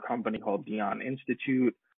segment of our company called Dion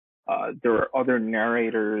Institute. There are other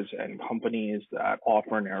narrators and companies that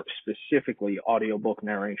offer specifically audiobook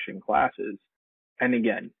narration classes. And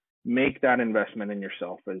again, make that investment in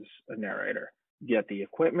yourself as a narrator. Get the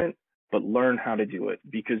equipment, but learn how to do it,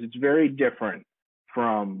 because it's very different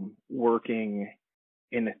from working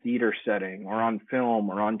in a theater setting or on film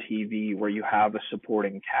or on TV where you have a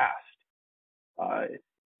supporting cast.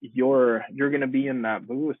 You're going to be in that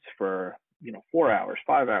booth for 4 hours,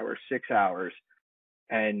 5 hours, 6 hours,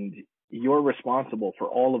 and you're responsible for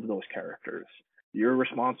all of those characters. You're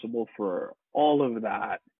responsible for all of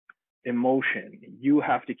that emotion. You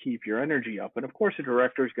have to keep your energy up, and of course, the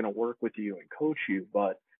director is going to work with you and coach you,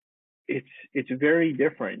 but it's very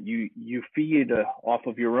different. You feed off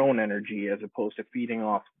of your own energy as opposed to feeding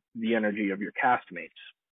off the energy of your castmates.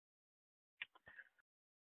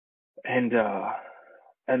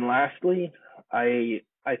 And lastly, I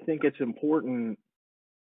think it's important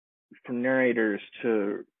for narrators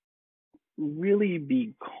to really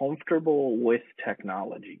be comfortable with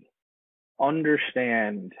technology.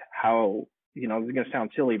 understand how, this is going to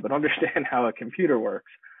sound silly, but understand how a computer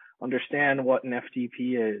works, understand what an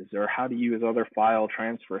FTP is, or how to use other file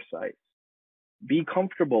transfer sites. Be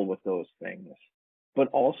comfortable with those things, but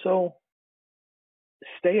also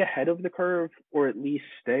stay ahead of the curve, or at least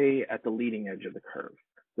stay at the leading edge of the curve.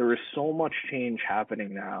 There is so much change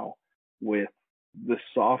happening now with the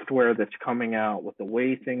software that's coming out, with the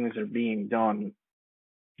way things are being done.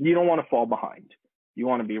 You don't want to fall behind. You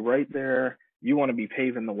want to be right there. You want to be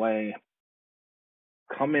paving the way.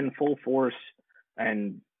 Come in full force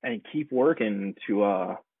and keep working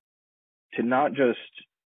to not just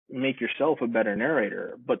make yourself a better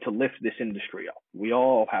narrator, but to lift this industry up. We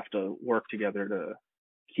all have to work together to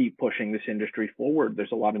keep pushing this industry forward.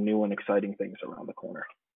 There's a lot of new and exciting things around the corner.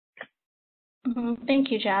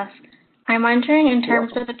 Thank you, Jeff. I'm wondering, in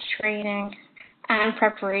terms of the training and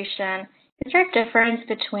preparation, is there a difference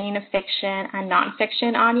between a fiction and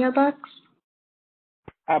nonfiction audiobooks?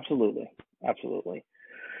 Absolutely.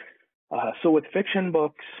 So with fiction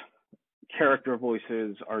books, character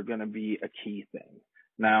voices are going to be a key thing.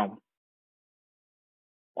 Now,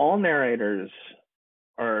 all narrators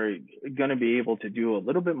are going to be able to do a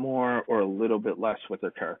little bit more or a little bit less with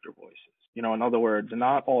their character voices. In other words,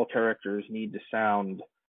 not all characters need to sound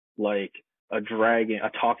like a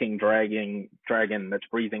talking dragon that's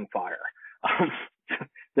breathing fire.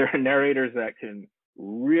 There are narrators that can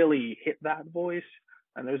really hit that voice,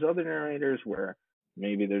 and there's other narrators where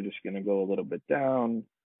maybe they're just going to go a little bit down,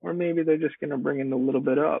 or maybe they're just going to bring it a little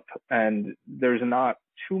bit up, and there's not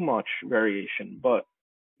too much variation. But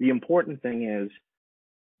the important thing is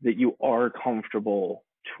that you are comfortable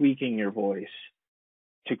tweaking your voice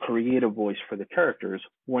to create a voice for the characters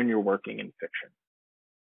when you're working in fiction.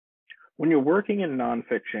 When you're working in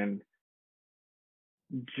nonfiction,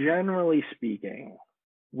 generally speaking,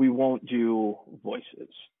 we won't do voices.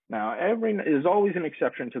 Now, there's always an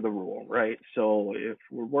exception to the rule, right? So if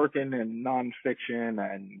we're working in nonfiction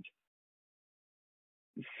and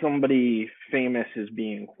somebody famous is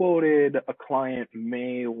being quoted, a client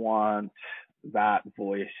may want that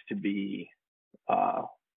voice to be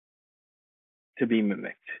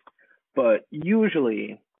mimicked. But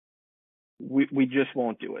usually, we just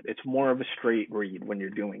won't do it. It's more of a straight read when you're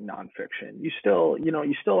doing nonfiction. You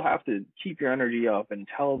still have to keep your energy up and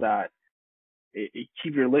tell that,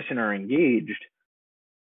 keep your listener engaged,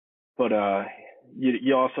 but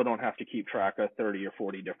you also don't have to keep track of 30 or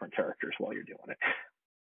 40 different characters while you're doing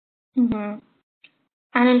it.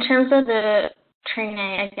 And in terms of the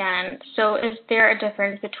training, again, so is there a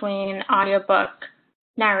difference between audiobook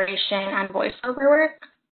narration and voiceover work?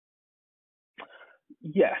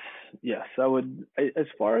 Yes, I would. As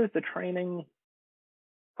far as the training,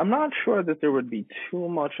 I'm not sure that there would be too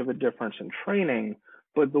much of a difference in training,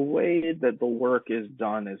 but the way that the work is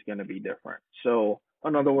done is going to be different. So,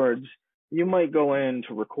 in other words, you might go in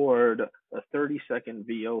to record a 30-second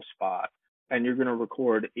VO spot, and you're going to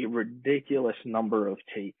record a ridiculous number of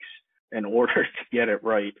takes in order to get it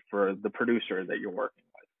right for the producer that you're working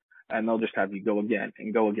with. And they'll just have you go again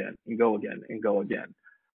and go again and go again and go again.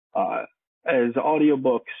 As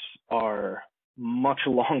audiobooks are much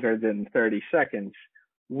longer than 30 seconds,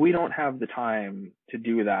 we don't have the time to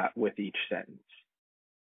do that with each sentence.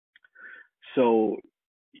 So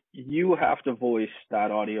you have to voice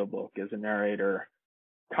that audiobook as a narrator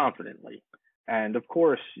confidently. And of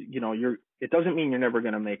course, it doesn't mean you're never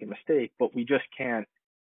going to make a mistake, but we just can't,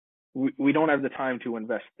 we don't have the time to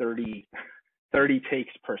invest 30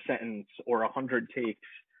 takes per sentence or 100 takes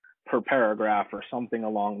per paragraph or something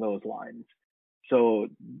along those lines. So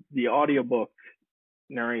the audiobook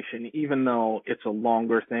narration, even though it's a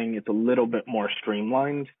longer thing, it's a little bit more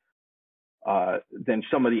streamlined than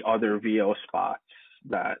some of the other VO spots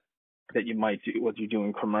that you might do, whether you're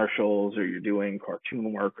doing commercials or you're doing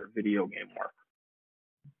cartoon work or video game work.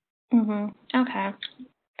 Okay.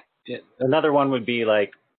 Yeah, another one would be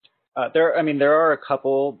like, there are a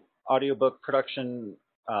couple audiobook production,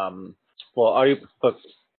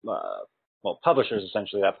 publishers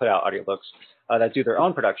essentially that put out audiobooks that do their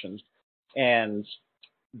own productions, and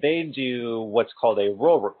they do what's called a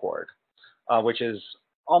roll record, which is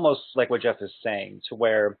almost like what Jeff is saying, to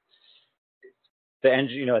where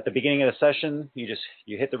at the beginning of the session, you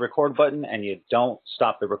hit the record button and you don't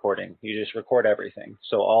stop the recording. You just record everything.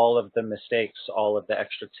 So all of the mistakes, all of the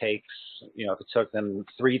extra takes, if it took them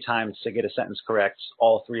 3 times to get a sentence correct,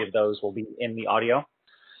 all 3 of those will be in the audio.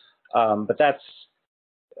 But that's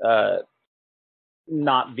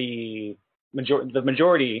not the majority. The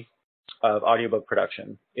majority of audiobook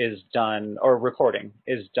production is done, or recording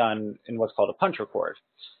is done, in what's called a punch record.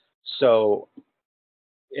 So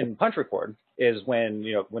in punch record, is when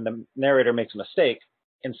the narrator makes a mistake,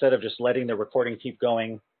 instead of just letting the recording keep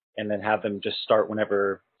going and then have them just start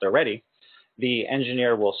whenever they're ready, the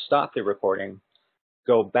engineer will stop the recording,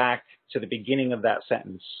 go back to the beginning of that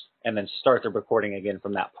sentence, and then start the recording again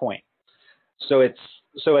from that point. So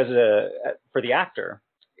for the actor,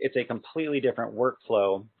 it's a completely different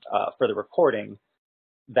workflow for the recording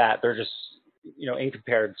that they're just, in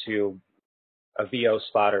compared to a VO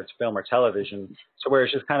spot or film or television. So where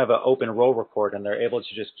it's just kind of an open roll record, and they're able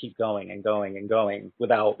to just keep going and going and going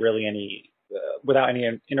without really any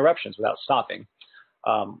interruptions, without stopping.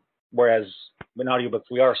 Whereas in audiobooks,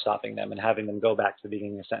 we are stopping them and having them go back to the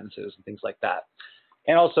beginning of sentences and things like that.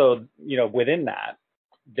 And also, within that,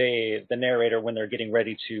 the narrator, when they're getting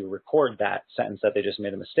ready to record that sentence that they just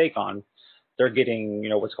made a mistake on, they're getting,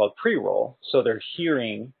 what's called pre-roll. So they're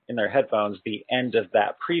hearing in their headphones the end of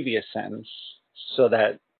that previous sentence so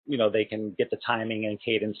that, they can get the timing and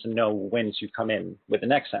cadence and know when to come in with the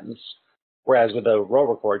next sentence. Whereas with a roll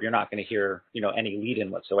record, you're not going to hear, any lead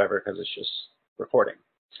in whatsoever because it's just recording.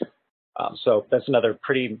 So that's another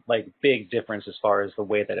pretty big difference as far as the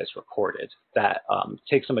way that it's recorded that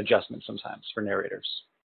takes some adjustment sometimes for narrators.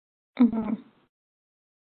 Mm-hmm.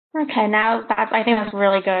 Okay, I think that's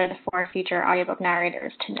really good for future audiobook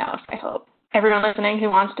narrators to know. So I hope everyone listening who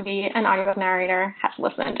wants to be an audiobook narrator has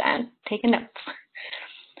listened and taken notes.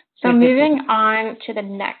 So moving on to the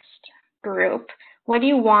next group, what do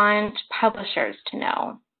you want publishers to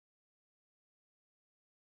know?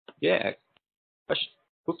 Yeah.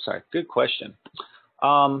 Good question.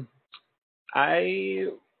 I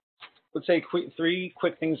would say three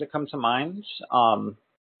quick things that come to mind.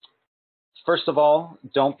 First of all,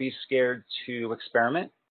 don't be scared to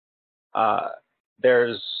experiment.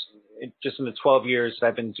 There's just in the 12 years that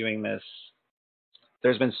I've been doing this,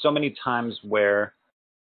 there's been so many times where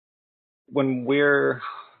when we're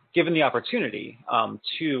given the opportunity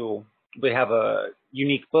we have a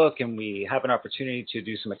unique book and we have an opportunity to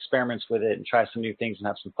do some experiments with it and try some new things and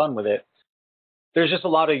have some fun with it, there's just a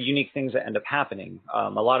lot of unique things that end up happening. A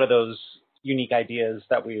lot of those unique ideas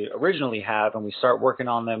that we originally have, and we start working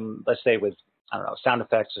on them, let's say with, sound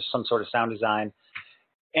effects or some sort of sound design.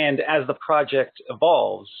 And as the project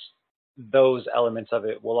evolves, those elements of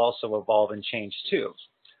it will also evolve and change too,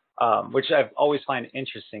 which I've always find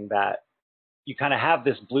interesting, that you kind of have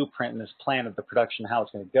this blueprint and this plan of the production, how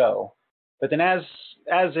it's going to go. But then as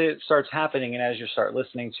it starts happening and as you start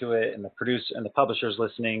listening to it and the producer and the publisher's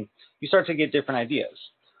listening, you start to get different ideas.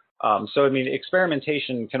 So,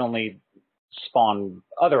 experimentation can only spawn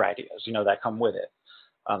other ideas, that come with it.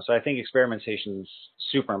 So I think experimentation is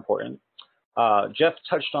super important. Jeff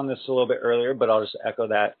touched on this a little bit earlier, but I'll just echo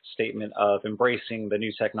that statement of embracing the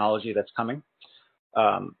new technology that's coming.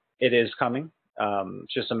 It is coming.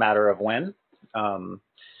 It's just a matter of when.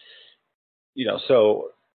 So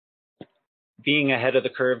being ahead of the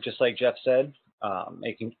curve, just like Jeff said,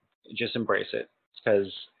 just embrace it,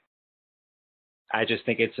 because I just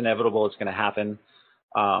think it's inevitable. It's going to happen.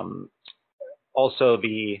 Also,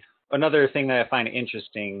 another thing that I find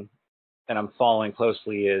interesting and I'm following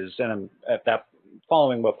closely is, and I'm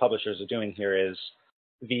following what publishers are doing here, is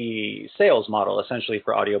the sales model essentially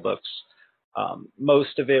for audiobooks.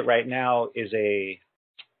 Most of it right now is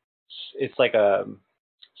it's like a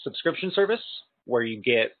subscription service where you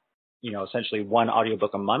get, essentially one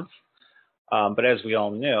audiobook a month. But as we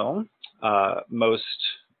all know, most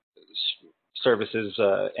services,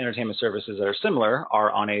 entertainment services that are similar, are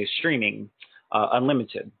on a streaming,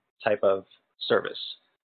 unlimited type of service,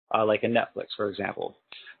 like a Netflix, for example.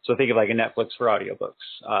 So think of like a Netflix for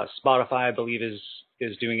audiobooks. Spotify, I believe, is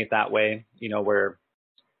doing it that way, where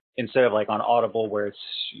instead of like on Audible, where it's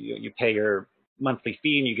you pay your monthly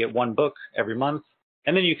fee and you get one book every month,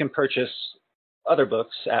 and then you can purchase other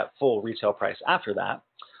books at full retail price after that.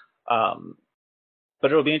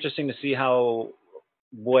 But it'll be interesting to see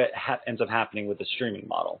what ends up happening with the streaming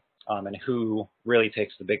model, and who really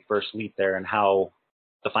takes the big first leap there, and how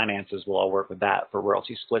the finances will all work with that for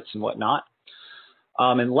royalty splits and whatnot.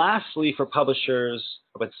 And lastly, for publishers,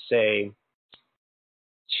 I would say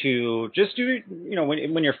to just do,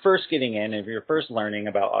 when you're first getting in, if you're first learning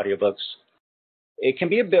about audiobooks, it can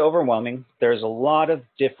be a bit overwhelming. There's a lot of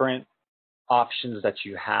different options that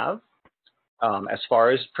you have as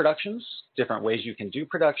far as productions, different ways you can do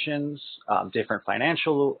productions, different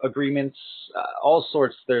financial agreements, all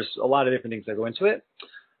sorts. There's a lot of different things that go into it.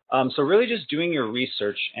 So really just doing your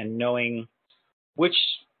research and knowing which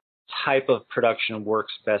type of production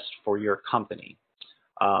works best for your company.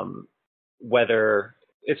 Whether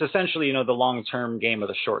it's essentially, the long-term game or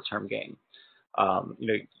the short-term game.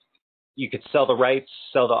 You could sell the rights,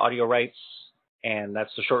 sell the audio rights, And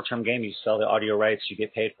that's the short-term game. You sell the audio rights, you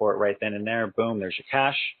get paid for it right then and there. Boom, there's your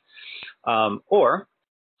cash. Or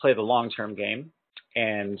play the long-term game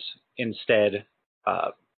and instead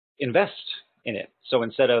invest in it. So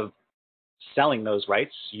instead of selling those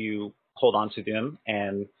rights, you hold on to them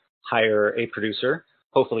and hire a producer,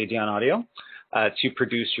 hopefully Dion Audio, to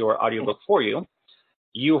produce your audiobook for you.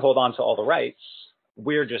 You hold on to all the rights.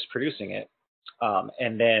 We're just producing it.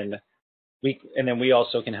 And then we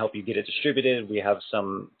also can help you get it distributed. We have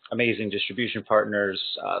some amazing distribution partners,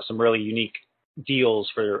 some really unique deals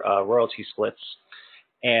for royalty splits.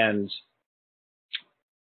 And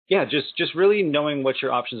yeah, just really knowing what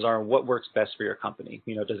your options are and what works best for your company.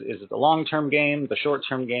 You know, is it the long-term game, the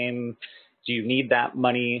short-term game? Do you need that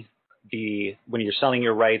money when you're selling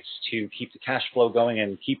your rights to keep the cash flow going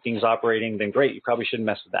and keep things operating? Then great, you probably shouldn't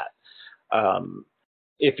mess with that.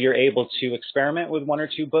 If you're able to experiment with one or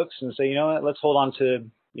two books and say, you know what, let's hold on to,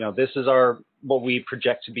 you know, this is what we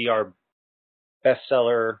project to be our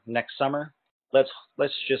bestseller next summer.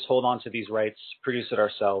 Let's just hold on to these rights, produce it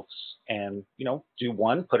ourselves, and, you know, do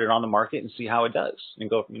one, put it on the market and see how it does, and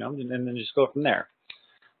go, you know, and then just go from there.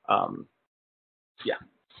 Yeah.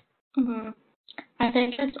 Mm-hmm. I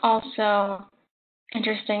think it's also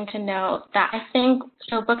interesting to note that I think,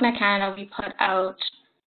 so BookNet Canada, we put out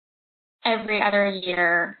every other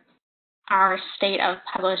year our state of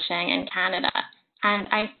publishing in Canada. And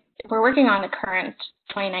we're working on the current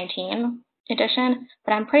 2019 edition,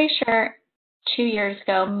 but I'm pretty sure 2 years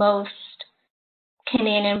ago, most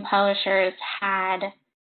Canadian publishers had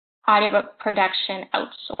audiobook production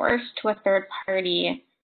outsourced to a third party.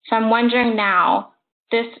 So I'm wondering now,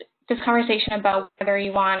 this conversation about whether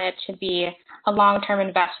you want it to be a long-term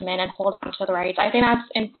investment and hold on to the rights, I think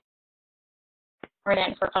that's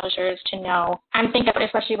important for publishers to know. I'm thinking about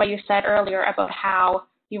especially what you said earlier about how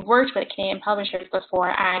you've worked with Canadian publishers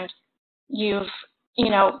before and you've, you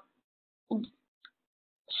know,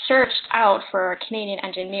 searched out for Canadian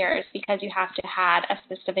engineers because you have to have a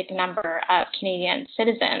specific number of Canadian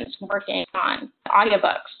citizens working on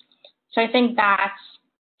audiobooks. So I think that's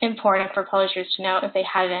important for publishers to know if they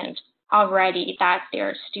haven't already, that there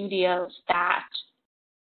are studios that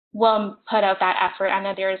will put out that effort and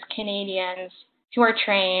that there's Canadians who are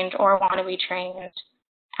trained or want to be trained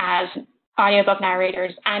as audiobook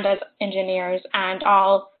narrators and as engineers and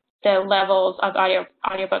all the levels of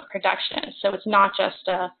audiobook production. So it's not just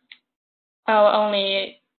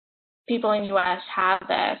only people in the US have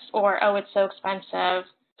this, or, it's so expensive.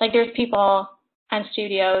 Like, there's people and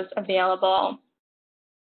studios available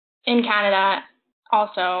in Canada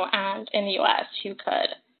also and in the US who could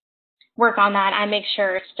work on that and make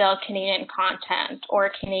sure it's still Canadian content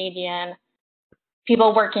or Canadian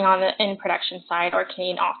people working on the in production side or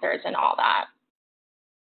Canadian authors and all that.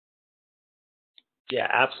 Yeah,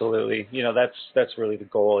 absolutely. You know, that's really the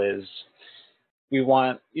goal. Is we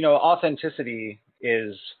want, you know, authenticity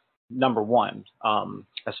is number one.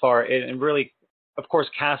 As far, and really, of course,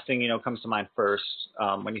 casting, you know, comes to mind first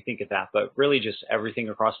when you think of that, but really just everything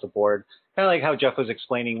across the board. Kind of like how Jeff was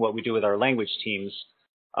explaining what we do with our language teams.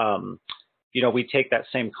 You know, we take that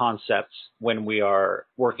same concept when we are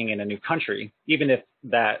working in a new country, even if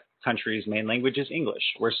that country's main language is English.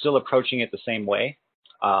 We're still approaching it the same way.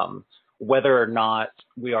 Whether or not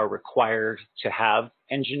we are required to have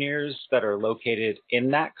engineers that are located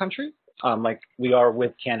in that country, like we are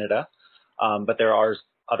with Canada, but there are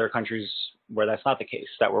other countries where that's not the case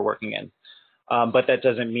that we're working in. But that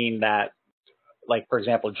doesn't mean that, like, for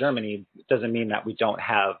example, Germany, doesn't mean that we don't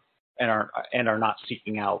have and are not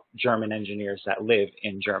seeking out German engineers that live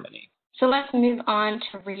in Germany. So let's move on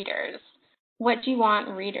to readers. What do you want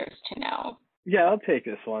readers to know? Yeah, I'll take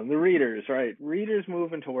this one. The readers, right? Readers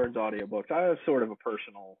moving towards audiobooks. I have sort of a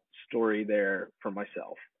personal story there for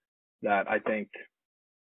myself that I think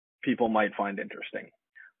people might find interesting.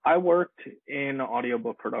 I worked in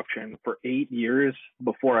audiobook production for 8 years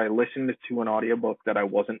before I listened to an audiobook that I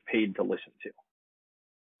wasn't paid to listen to.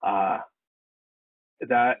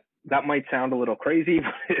 That might sound a little crazy,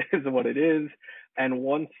 but it is what it is. And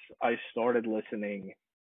once I started listening,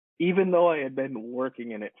 even though I had been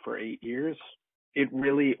working in it for 8 years, it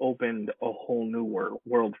really opened a whole new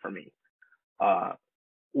world for me.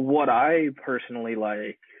 What I personally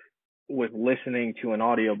like with listening to an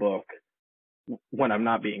audiobook when I'm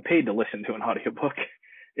not being paid to listen to an audiobook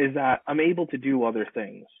is that I'm able to do other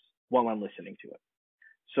things while I'm listening to it.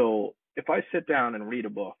 So if I sit down and read a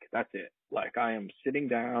book, that's it. Like, I am sitting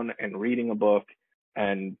down and reading a book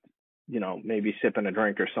and, you know, maybe sipping a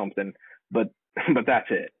drink or something, but that's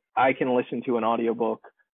it. I can listen to an audiobook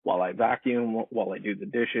while I vacuum, while I do the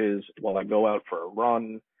dishes, while I go out for a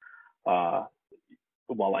run,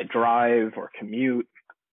 while I drive or commute.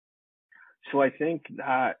 So I think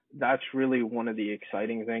that that's really one of the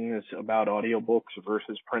exciting things about audiobooks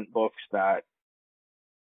versus print books, that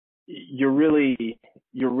you're really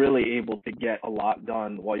able to get a lot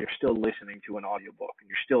done while you're still listening to an audiobook and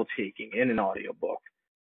you're still taking in an audiobook.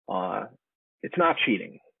 It's not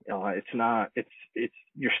cheating. It's not. It's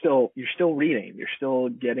you're still reading. You're still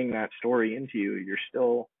getting that story into you. You're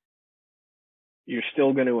still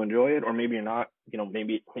going to enjoy it, or maybe you're not.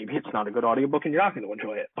 Maybe it's not a good audiobook and you're not going to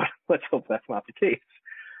enjoy it. But let's hope that's not the case.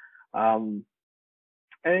 And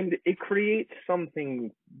it creates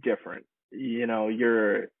something different.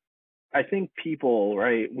 I think people,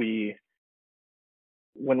 right?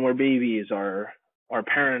 When we're babies, our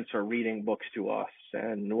parents are reading books to us,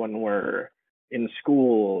 and when we're in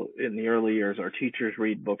school in the early years, our teachers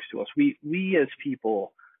read books to us. We as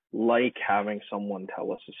people like having someone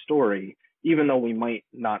tell us a story, even though we might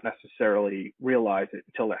not necessarily realize it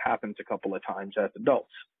until it happens a couple of times as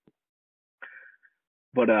adults.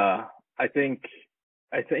 But I think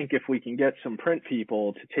if we can get some print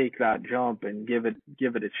people to take that jump and give it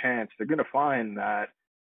a chance, they're going to find that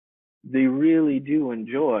they really do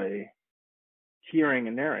enjoy hearing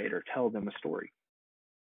a narrator tell them a story.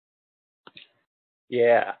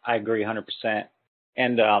 Yeah, I agree 100%.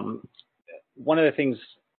 And one of the things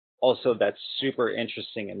also that's super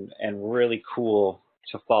interesting and really cool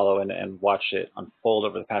to follow and watch it unfold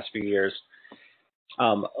over the past few years,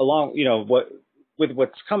 with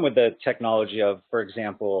what's come with the technology of, for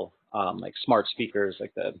example, like smart speakers,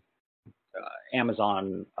 like the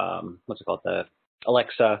Amazon, the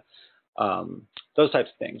Alexa, those types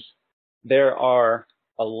of things. There are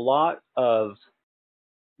a lot of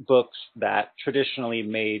books that traditionally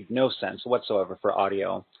made no sense whatsoever for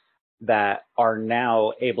audio that are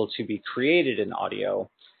now able to be created in audio.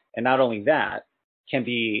 And not only that, can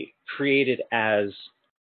be created as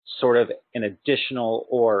sort of an additional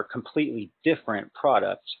or completely different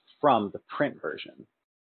product from the print version.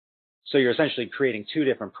 So you're essentially creating two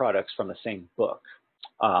different products from the same book.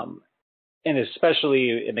 And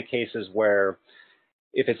especially in the cases where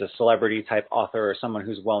if it's a celebrity type author or someone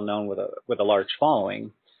who's well known with a large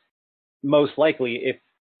following, most likely if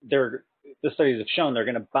the studies have shown they're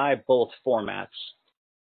going to buy both formats,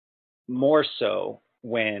 more so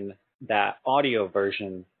when that audio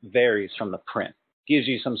version varies from the print, gives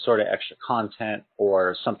you some sort of extra content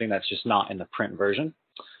or something that's just not in the print version.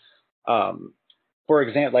 For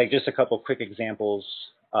example, like just a couple quick examples.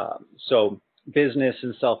 So business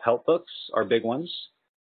and self-help books are big ones.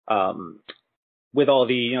 With all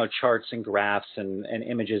the charts and graphs and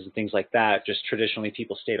images and things like that, just traditionally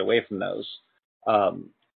people stayed away from those.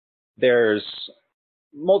 There's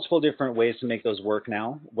multiple different ways to make those work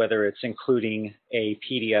now, whether it's including a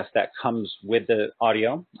PDF that comes with the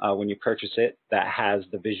audio when you purchase it that has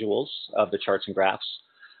the visuals of the charts and graphs.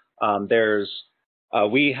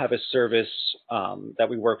 We have a service that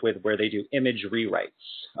we work with where they do image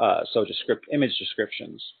rewrites, so image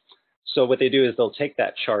descriptions. So what they do is they'll take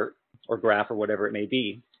that chart or graph or whatever it may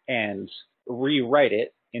be and rewrite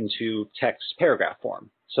it into text paragraph form.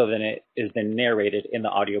 So then it is then narrated in the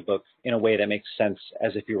audiobook in a way that makes sense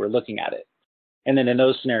as if you were looking at it. And then in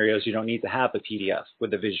those scenarios, you don't need to have the PDF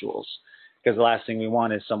with the visuals, because the last thing we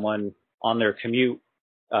want is someone on their commute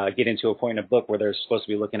get into a point in a book where they're supposed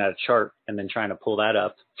to be looking at a chart and then trying to pull that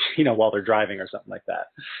up, while they're driving or something like that.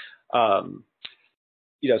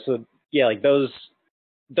 So yeah, like those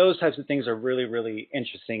types of things are really, really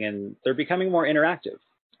interesting, and they're becoming more interactive.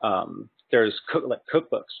 There's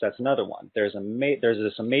cookbooks. That's another one. There's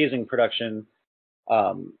this amazing production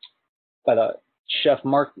by the chef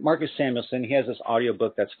Marcus Samuelsson. He has this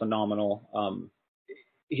audiobook that's phenomenal.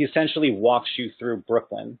 He essentially walks you through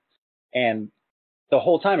Brooklyn, and the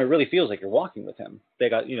whole time it really feels like you're walking with him. They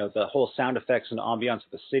got the whole sound effects and ambiance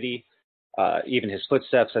of the city, even his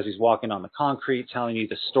footsteps as he's walking on the concrete, telling you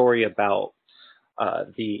the story about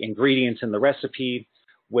the ingredients in the recipe,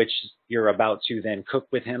 which you're about to then cook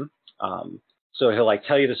with him. So he'll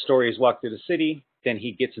tell you the story. He's walked through the city, then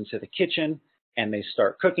he gets into the kitchen and they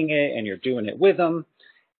start cooking it, and you're doing it with them.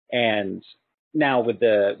 And now with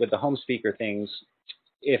the home speaker things,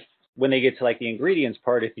 when they get to the ingredients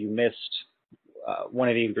part, if you missed one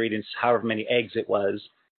of the ingredients, however many eggs it was,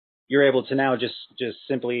 you're able to now just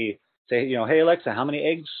simply say, hey Alexa, how many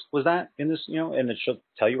eggs was that in this, and then she'll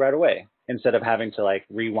tell you right away, instead of having to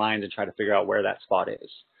rewind and try to figure out where that spot is.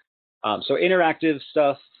 So interactive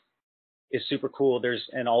stuff is super cool. There's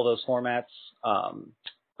in all those formats.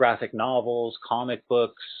 Graphic novels, comic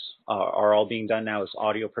books are all being done now as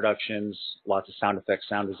audio productions, lots of sound effects,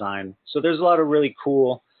 sound design. So there's a lot of really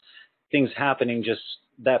cool things happening, just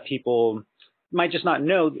that people might just not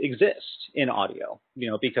know exist in audio,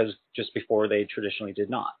 because just before they traditionally did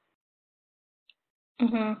not.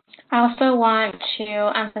 Mm-hmm. I also want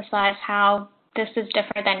to emphasize how this is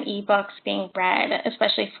different than ebooks being read,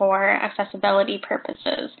 especially for accessibility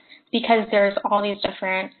purposes, because there's all these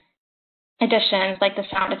different additions, like the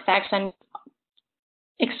sound effects and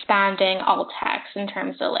expanding alt text in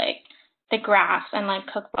terms of like the graphs and like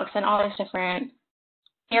cookbooks and all these different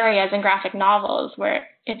areas in graphic novels where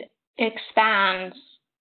it expands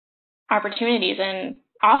opportunities and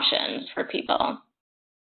options for people.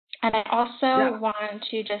 And I also want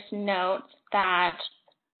to just note that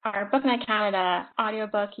our BookNet Canada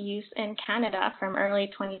audiobook use in Canada from early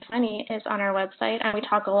 2020 is on our website, and we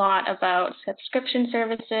talk a lot about subscription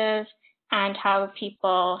services and how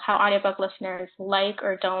audiobook listeners like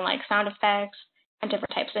or don't like sound effects and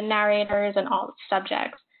different types of narrators and all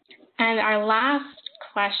subjects. And our last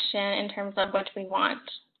question in terms of what we want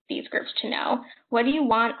these groups to know, what do you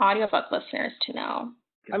want audiobook listeners to know?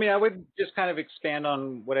 I mean, I would just kind of expand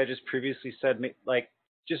on what I just previously said. Like,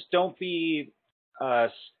 just don't be,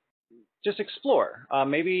 just explore.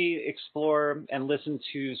 Maybe explore and listen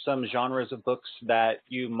to some genres of books that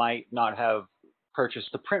you might not have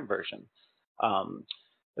purchased the print version.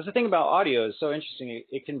 That's the thing about audio is so interesting.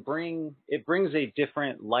 It brings a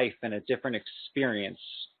different life and a different experience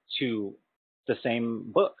to the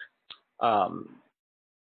same book. And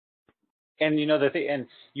and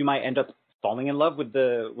you might end up falling in love with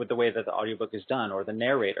the way that the audiobook is done or the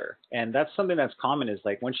narrator. And that's something that's common, is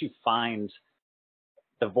like once you find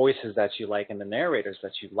the voices that you like and the narrators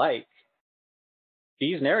that you like,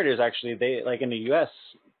 these narrators actually, they, like in the US,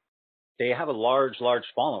 they have a large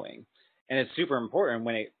following. And it's super important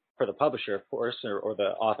for the publisher, of course, or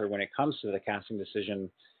the author, when it comes to the casting decision,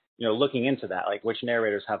 looking into that, like which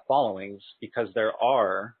narrators have followings, because there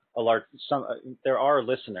are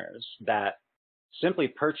listeners that simply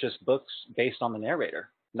purchase books based on the narrator,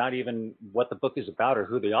 not even what the book is about or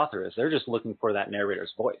who the author is. They're just looking for that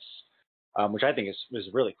narrator's voice, which I think is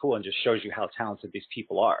really cool and just shows you how talented these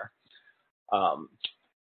people are.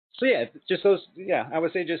 So yeah, I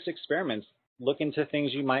would say just experiments. Look into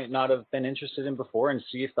things you might not have been interested in before and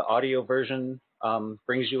see if the audio version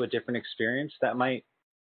brings you a different experience that might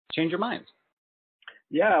change your mind.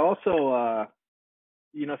 Yeah, also,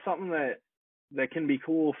 something that can be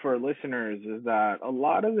cool for listeners is that a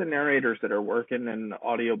lot of the narrators that are working in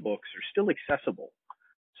audiobooks are still accessible.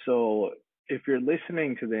 So if you're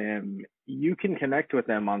listening to them, you can connect with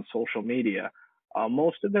them on social media.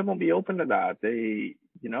 Most of them will be open to that.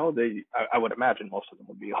 I would imagine most of them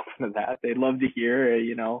would be open to that. They'd love to hear,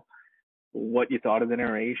 what you thought of the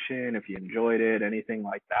narration, if you enjoyed it, anything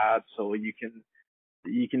like that. So you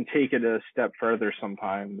can take it a step further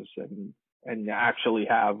sometimes and actually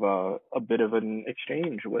have a bit of an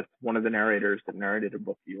exchange with one of the narrators that narrated a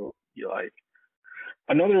book you like.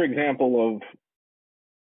 Another example of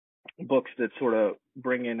books that sort of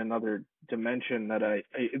bring in another dimension that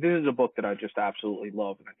this is a book that I just absolutely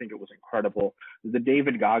love, and I think it was incredible. The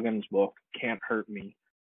David Goggins book, Can't Hurt Me.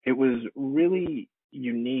 It was really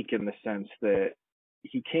unique in the sense that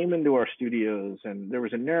he came into our studios and there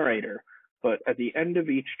was a narrator, but at the end of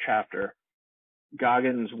each chapter,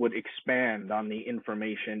 Goggins would expand on the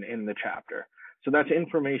information in the chapter. So that's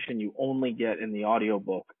information you only get in the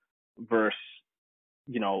audiobook versus,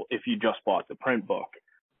 if you just bought the print book.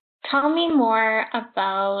 Tell me more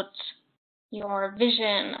about your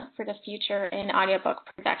vision for the future in audiobook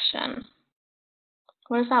production.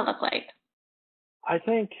 What does that look like? I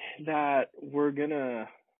think that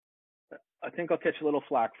I think I'll catch a little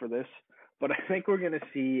flack for this, but I think we're going to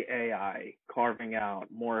see AI carving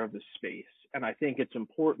out more of the space. And I think it's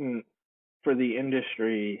important for the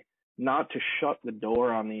industry not to shut the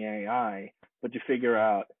door on the AI, but to figure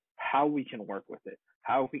out how we can work with it,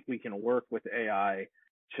 how we can work with AI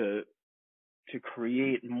to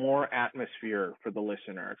create more atmosphere for the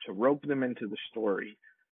listener, to rope them into the story,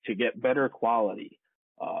 to get better quality.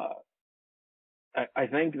 I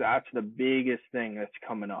think that's the biggest thing that's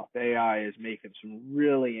coming up. AI is making some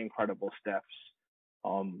really incredible steps,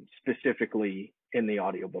 specifically in the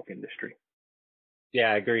audiobook industry.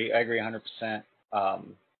 Yeah, I agree 100%.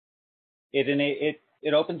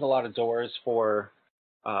 It opens a lot of doors for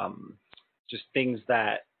just things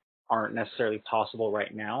that aren't necessarily possible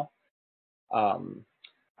right now.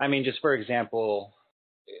 I mean, just for example,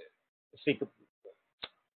 think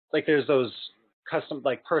like there's those custom,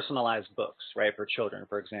 like personalized books, right, for children,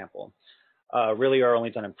 for example, really are only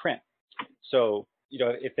done in print. So,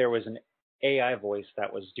 if there was an AI voice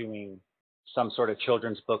that was doing some sort of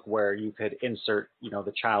children's book where you could insert,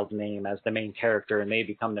 the child's name as the main character and they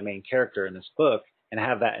become the main character in this book, and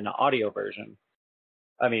have that in an audio version.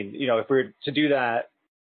 I mean, if we were to do that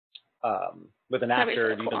with an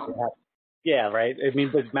actor, so cool. yeah, right. I mean,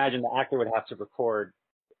 but imagine the actor would have to record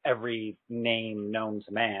every name known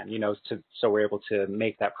to man, so we're able to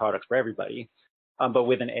make that product for everybody. But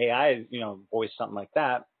with an AI, voice something like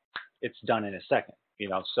that, it's done in a second,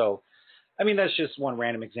 So, I mean, that's just one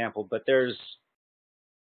random example, but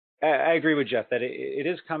I agree with Jeff that it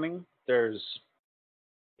is coming.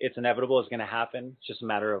 It's inevitable. It's going to happen. It's just a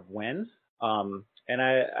matter of when. And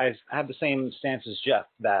I have the same stance as Jeff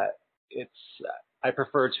that I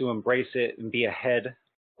prefer to embrace it and be ahead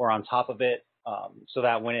or on top of it, so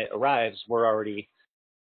that when it arrives, we're already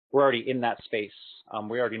in that space.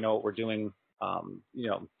 We already know what we're doing.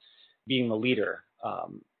 Being the leader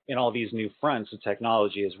in all these new fronts of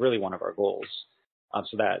technology is really one of our goals.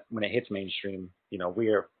 So that when it hits mainstream,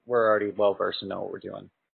 we're already well versed and know what we're doing.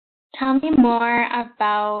 Tell me more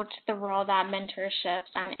about the role that mentorships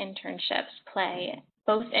and internships play,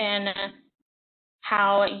 both in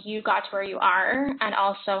how you got to where you are and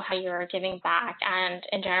also how you're giving back, and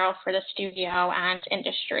in general for the studio and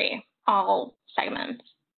industry, all segments.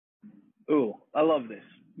 Ooh, I love this.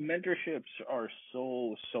 Mentorships are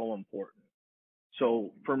so important.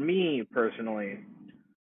 So for me personally,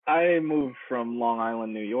 I moved from Long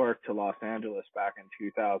Island, New York to Los Angeles back in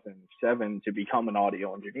 2007 to become an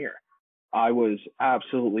audio engineer. I was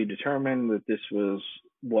absolutely determined that this was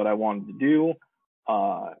what I wanted to do.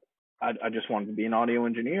 I just wanted to be an audio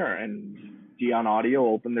engineer, and Dion Audio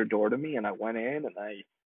opened their door to me, and I went in and I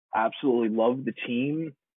absolutely loved the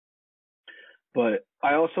team. But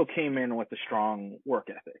I also came in with a strong work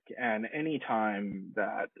ethic, and any time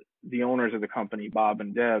that the owners of the company, Bob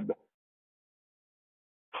and Deb,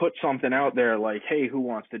 put something out there like, hey, who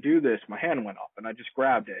wants to do this? My hand went up and I just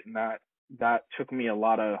grabbed it. And that took me a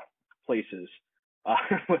lot of places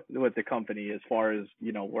with the company as far as,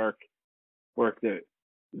 work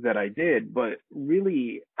that I did. But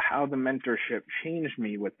really how the mentorship changed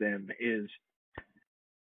me with them is,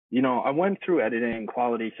 I went through editing,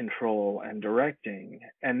 quality control, and directing.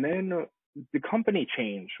 And then the company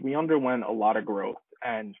changed. We underwent a lot of growth.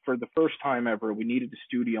 And for the first time ever, we needed a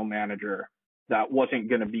studio manager that wasn't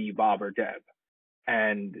going to be Bob or Deb.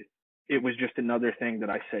 And it was just another thing that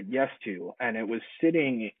I said yes to. And it was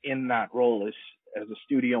sitting in that role as a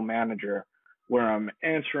studio manager where I'm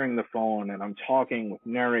answering the phone and I'm talking with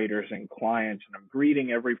narrators and clients and I'm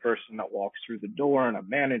greeting every person that walks through the door and I'm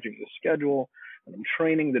managing the schedule and I'm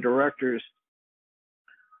training the directors.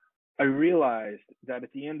 I realized that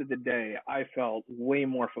at the end of the day, I felt way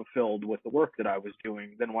more fulfilled with the work that I was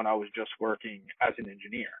doing than when I was just working as an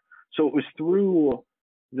engineer. So it was through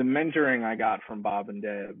the mentoring I got from Bob and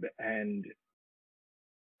Deb and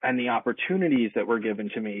the opportunities that were given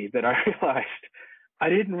to me that I realized I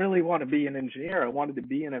didn't really want to be an engineer. I wanted to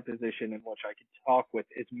be in a position in which I could talk with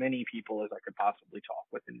as many people as I could possibly talk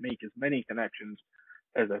with and make as many connections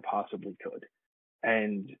as I possibly could.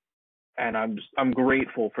 And I'm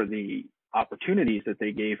grateful for the opportunities that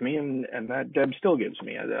they gave me and that Deb still gives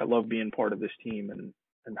me. I love being part of this team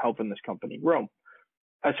and helping this company grow.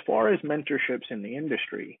 As far as mentorships in the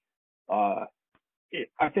industry, I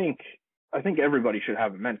think everybody should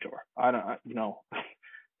have a mentor.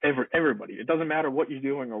 Everybody. It doesn't matter what you're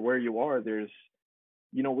doing or where you are. There's,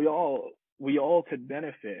 we all could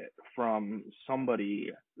benefit from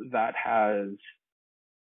somebody that has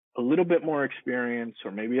a little bit more experience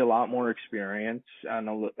or maybe a lot more experience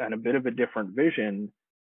and a bit of a different vision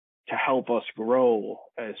to help us grow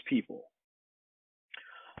as people.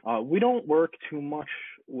 We don't work too much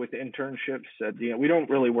with internships at Dion. We don't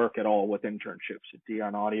really work at all with internships at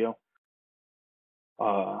Dion Audio.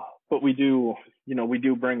 But we do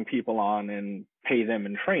bring people on and pay them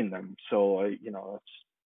and train them. So,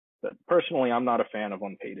 personally, I'm not a fan of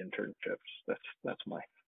unpaid internships.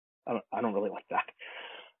 I don't really like that.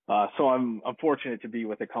 So I'm fortunate to be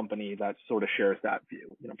with a company that sort of shares that view.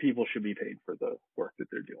 People should be paid for the work that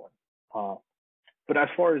they're doing. But as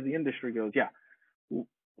far as the industry goes, yeah,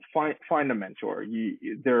 find a mentor.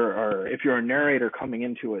 If you're a narrator coming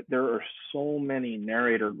into it, there are so many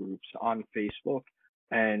narrator groups on Facebook,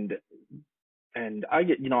 and I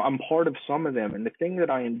get, I'm part of some of them. And the thing that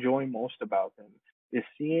I enjoy most about them is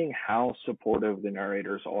seeing how supportive the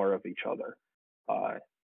narrators are of each other.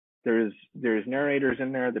 There's narrators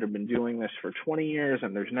in there that have been doing this for 20 years,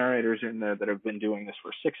 and there's narrators in there that have been doing this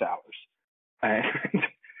for 6 hours. And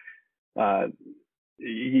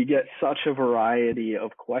you get such a variety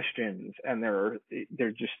of questions, and they're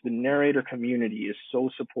just, the narrator community is so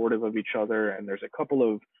supportive of each other. And there's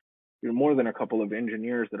more than a couple of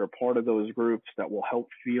engineers that are part of those groups that will help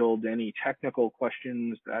field any technical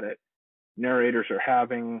questions that narrators are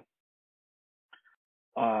having.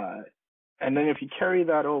 And then if you carry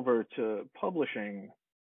that over to publishing,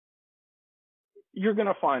 you're going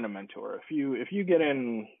to find a mentor. If you get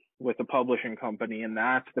in with a publishing company and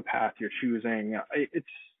that's the path you're choosing,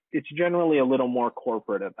 it's generally a little more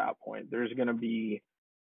corporate at that point. There's going to be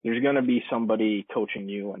somebody coaching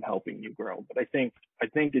you and helping you grow. But I think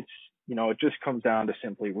it's, it just comes down to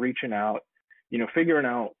simply reaching out, figuring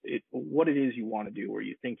out what it is you want to do or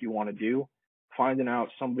you think you want to do, finding out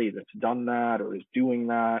somebody that's done that or is doing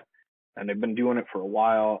that and they've been doing it for a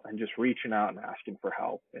while, and just reaching out and asking for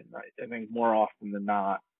help. And I think more often than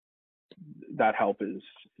not, that help is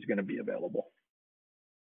going to be available.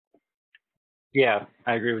 Yeah,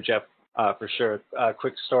 I agree with Jeff for sure.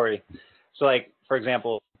 Quick story. So, like, for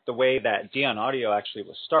example, the way that Dion Audio actually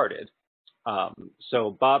was started.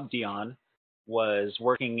 So Bob Dion was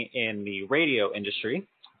working in the radio industry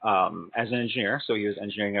as an engineer. So he was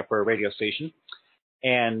engineering up for a radio station,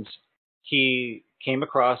 and he came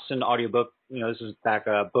across an audiobook. This is back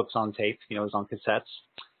books on tape. It was on cassettes,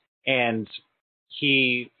 and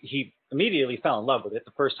he immediately fell in love with it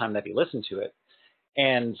the first time that he listened to it.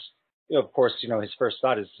 And of course, his first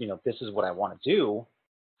thought is, this is what I want to do.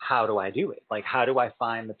 How do I do it? Like, how do I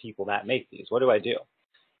find the people that make these? What do I do?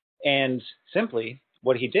 And simply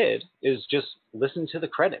what he did is just listen to the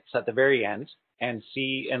credits at the very end and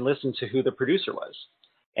listen to who the producer was.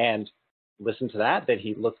 And listen to that, then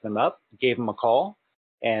he looked them up, gave them a call,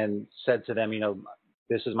 and said to them,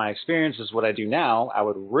 this is my experience, this is what I do now. I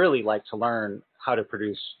would really like to learn how to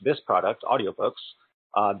produce this product,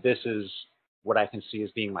 audiobooks. This is what I can see as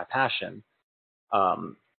being my passion.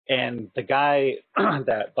 And the guy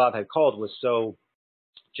that Bob had called was so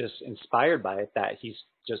just inspired by it that he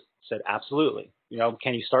just said, absolutely,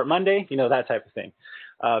 can you start Monday? That type of thing.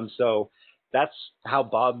 So that's how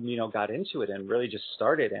Bob, got into it and really just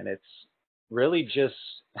started. And it's really just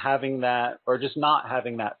having that, or just not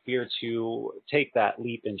having that fear to take that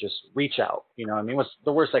leap and just reach out. What's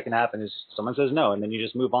the worst that can happen is someone says no, and then you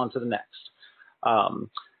just move on to the next.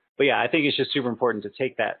 But yeah, I think it's just super important to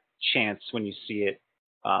take that chance when you see it.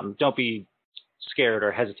 Don't be scared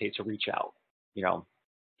or hesitate to reach out.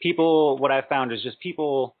 People, what I found is just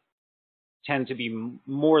people tend to be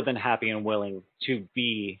more than happy and willing to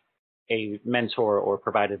be a mentor or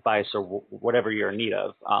provide advice or whatever you're in need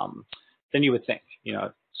of, than you would think,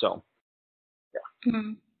 so, yeah.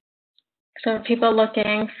 Mm-hmm. So people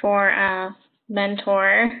looking for a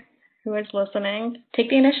mentor who is listening, take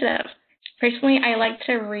the initiative. Personally, I like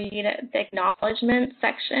to read the acknowledgement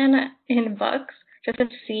section in books just to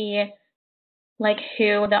see like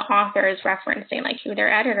who the author is referencing, like who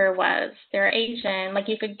their editor was, their agent. Like,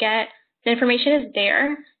 you could get, the information is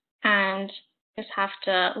there and just have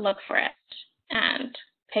to look for it and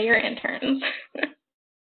pay your interns.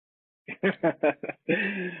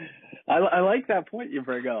 I like that point you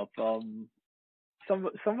bring up.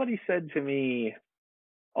 Somebody said to me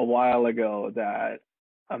a while ago that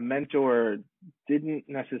a mentor didn't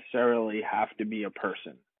necessarily have to be a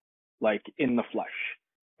person, like in the flesh,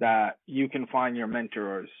 that you can find your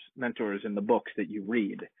mentors in the books that you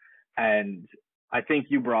read. And I think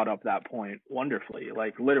you brought up that point wonderfully.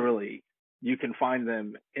 Like, literally, you can find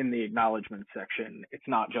them in the acknowledgement section. It's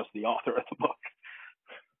not just the author of the book.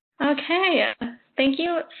 Okay, thank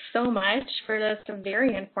you so much for this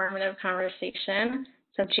very informative conversation.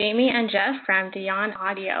 So Jamie and Jeff from Dion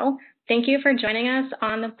Audio, thank you for joining us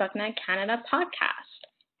on the BookNet Canada podcast.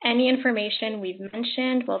 Any information we've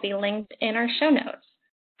mentioned will be linked in our show notes.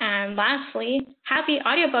 And lastly, happy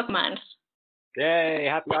Audiobook Month. Yay,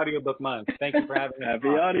 happy Audiobook Month. Thank you for having me. Happy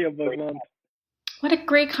Audiobook Month. What a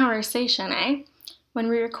great conversation, eh? When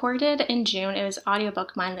we recorded in June, it was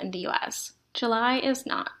Audiobook Month in the US. July is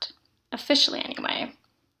not. Officially, anyway.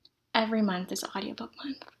 Every month is Audiobook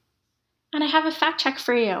Month. And I have a fact check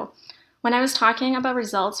for you. When I was talking about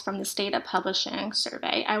results from the State of Publishing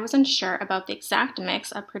survey, I wasn't sure about the exact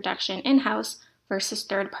mix of production in-house versus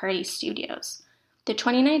third-party studios. The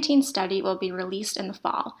 2019 study will be released in the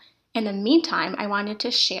fall. In the meantime, I wanted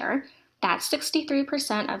to share that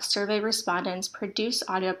 63% of survey respondents produce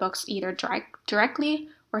audiobooks either directly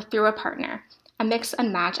or through a partner, a mix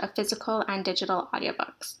and match of physical and digital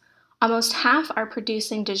audiobooks. Almost half are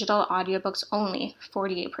producing digital audiobooks only,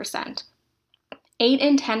 48%. 8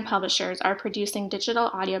 in 10 publishers are producing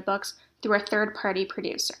digital audiobooks through a third-party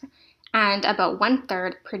producer, and about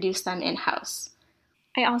 1/3 produce them in-house.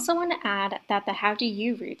 I also want to add that the How Do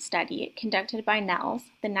You Read study conducted by NNELS,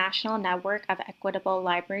 the National Network of Equitable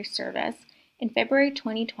Library Service, in February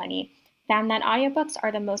 2020 found that audiobooks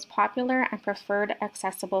are the most popular and preferred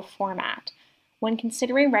accessible format, When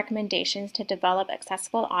considering recommendations to develop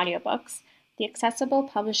accessible audiobooks, the Accessible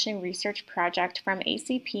Publishing Research Project from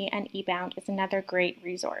ACP and eBound is another great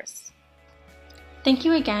resource. Thank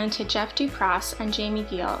you again to Jeff Dupross and Jamie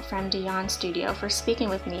Gill from Dion Studio for speaking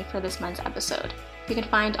with me for this month's episode. You can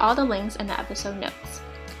find all the links in the episode notes.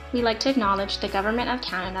 We'd like to acknowledge the Government of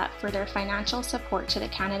Canada for their financial support to the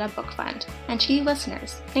Canada Book Fund. And to you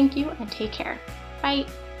listeners, thank you and take care. Bye!